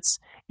Massachusetts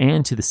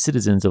and to the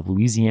citizens of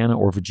Louisiana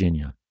or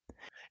Virginia.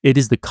 It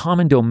is the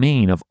common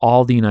domain of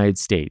all the United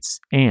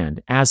States,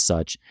 and, as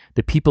such,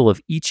 the people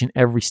of each and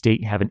every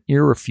state have an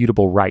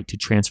irrefutable right to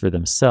transfer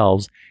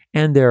themselves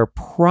and their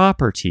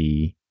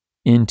property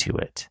into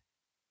it.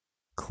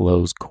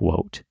 Close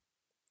quote.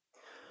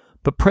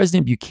 But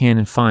President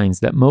Buchanan finds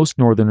that most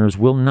Northerners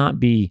will not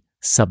be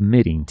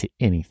submitting to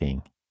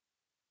anything,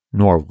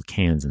 nor will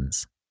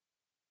Kansans.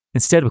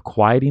 Instead of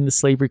quieting the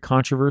slavery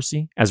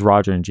controversy, as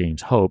Roger and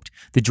James hoped,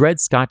 the Dred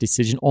Scott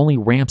decision only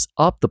ramps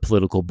up the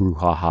political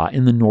brouhaha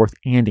in the North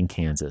and in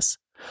Kansas.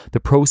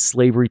 The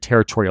pro-slavery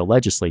territorial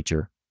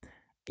legislature,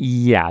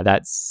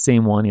 that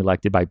same one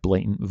elected by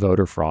blatant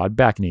voter fraud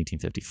back in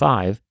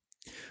 1855,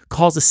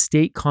 calls a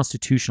state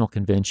constitutional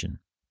convention.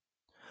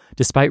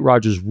 Despite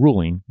Roger's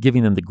ruling,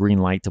 giving them the green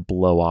light to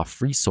blow off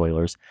free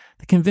soilers,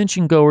 the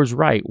convention goers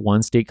write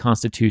one state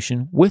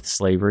constitution with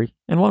slavery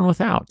and one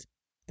without.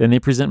 Then they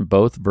present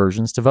both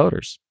versions to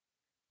voters.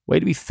 Way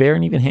to be fair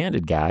and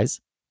even-handed,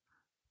 guys.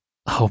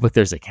 Oh, but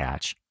there's a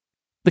catch.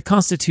 The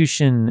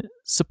Constitution,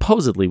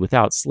 supposedly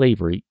without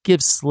slavery,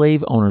 gives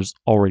slave owners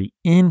already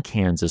in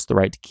Kansas the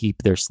right to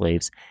keep their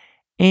slaves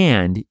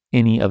and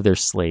any of their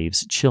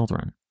slaves'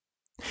 children.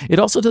 It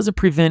also doesn't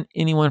prevent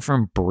anyone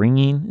from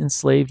bringing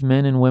enslaved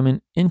men and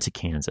women into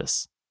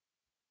Kansas.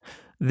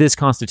 This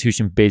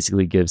Constitution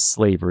basically gives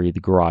slavery the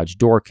garage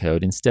door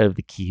code instead of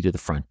the key to the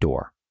front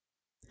door.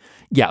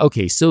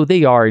 So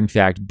they are, in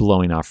fact,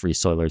 blowing off free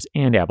soilers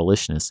and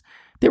abolitionists.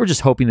 They were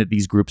just hoping that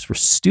these groups were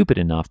stupid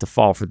enough to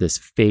fall for this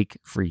fake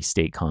free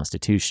state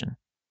constitution.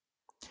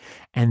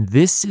 And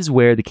this is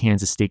where the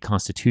Kansas state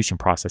constitution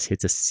process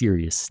hits a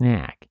serious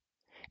snag.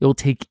 It will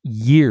take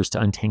years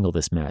to untangle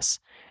this mess,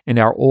 and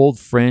our old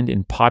friend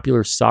and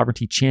popular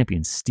sovereignty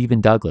champion,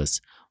 Stephen Douglas,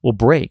 will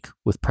break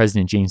with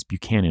President James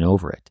Buchanan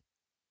over it.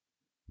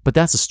 But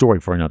that's a story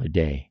for another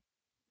day.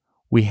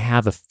 We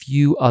have a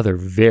few other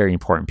very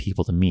important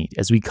people to meet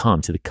as we come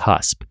to the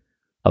cusp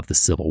of the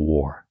Civil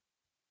War.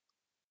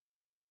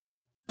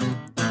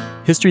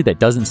 History That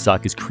Doesn't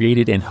Suck is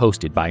created and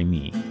hosted by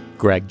me,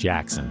 Greg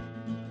Jackson.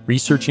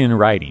 Researching and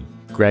writing,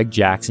 Greg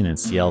Jackson and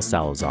Ciel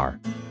Salazar.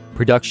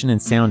 Production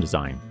and sound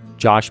design,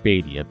 Josh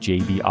Beatty of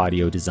JB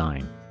Audio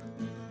Design.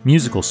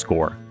 Musical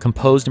score,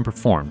 composed and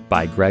performed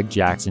by Greg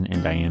Jackson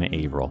and Diana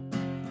Averill.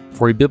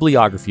 For a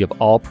bibliography of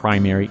all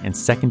primary and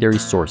secondary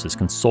sources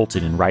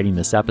consulted in writing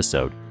this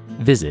episode,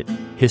 visit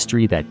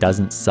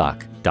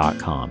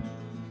historythatdoesn'tsuck.com.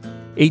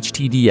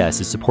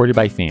 HTDS is supported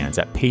by fans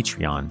at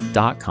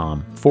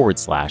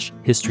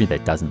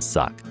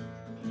patreon.com/historythatdoesn'tsuck.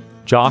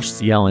 Josh,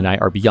 Ciel, and I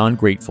are beyond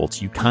grateful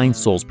to you kind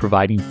souls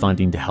providing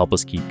funding to help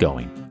us keep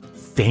going.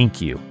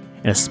 Thank you.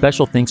 And a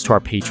special thanks to our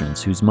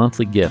patrons whose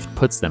monthly gift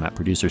puts them at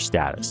producer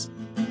status.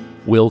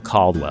 Will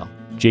Caldwell,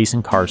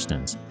 Jason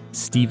Karstens,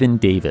 Stephen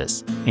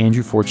Davis,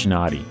 Andrew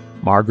Fortunati,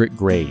 Margaret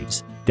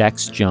Graves,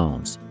 Dex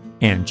Jones,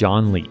 and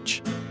John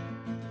Leach.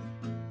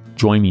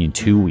 Join me in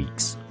 2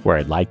 weeks where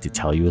I'd like to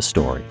tell you a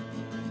story.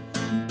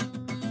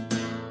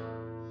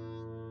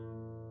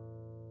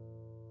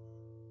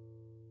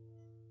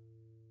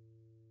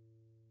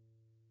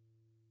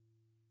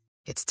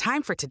 It's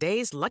time for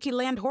today's Lucky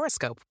Land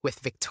horoscope with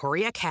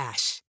Victoria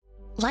Cash.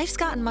 Life's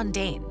gotten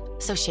mundane,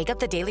 so shake up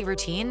the daily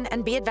routine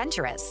and be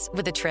adventurous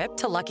with a trip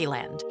to Lucky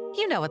Land.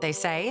 You know what they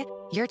say,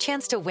 your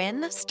chance to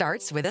win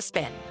starts with a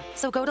spin.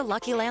 So go to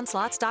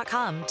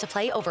LuckyLandSlots.com to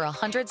play over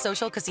 100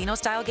 social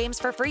casino-style games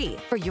for free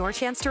for your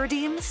chance to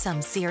redeem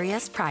some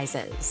serious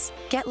prizes.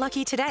 Get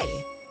lucky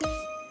today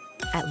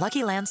at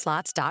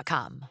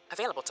LuckyLandSlots.com.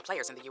 Available to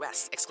players in the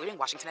U.S., excluding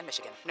Washington and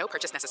Michigan. No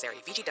purchase necessary.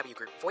 VGW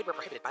Group. Void where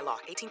prohibited by law.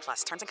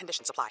 18+. Terms and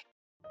conditions apply.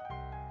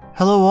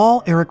 Hello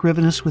all, Eric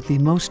Rivenis with the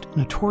Most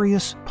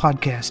Notorious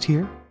podcast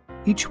here.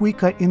 Each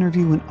week I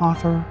interview an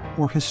author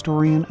or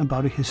historian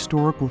about a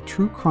historical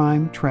true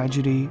crime,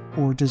 tragedy,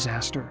 or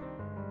disaster.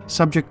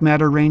 Subject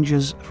matter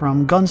ranges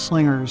from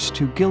gunslingers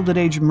to Gilded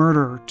Age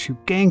murder to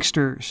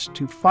gangsters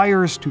to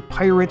fires to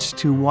pirates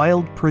to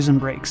wild prison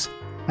breaks.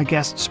 My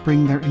guests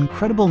bring their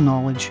incredible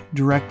knowledge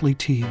directly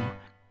to you.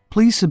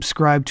 Please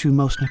subscribe to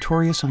Most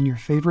Notorious on your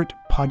favorite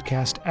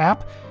podcast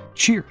app.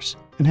 Cheers,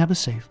 and have a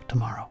safe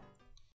tomorrow.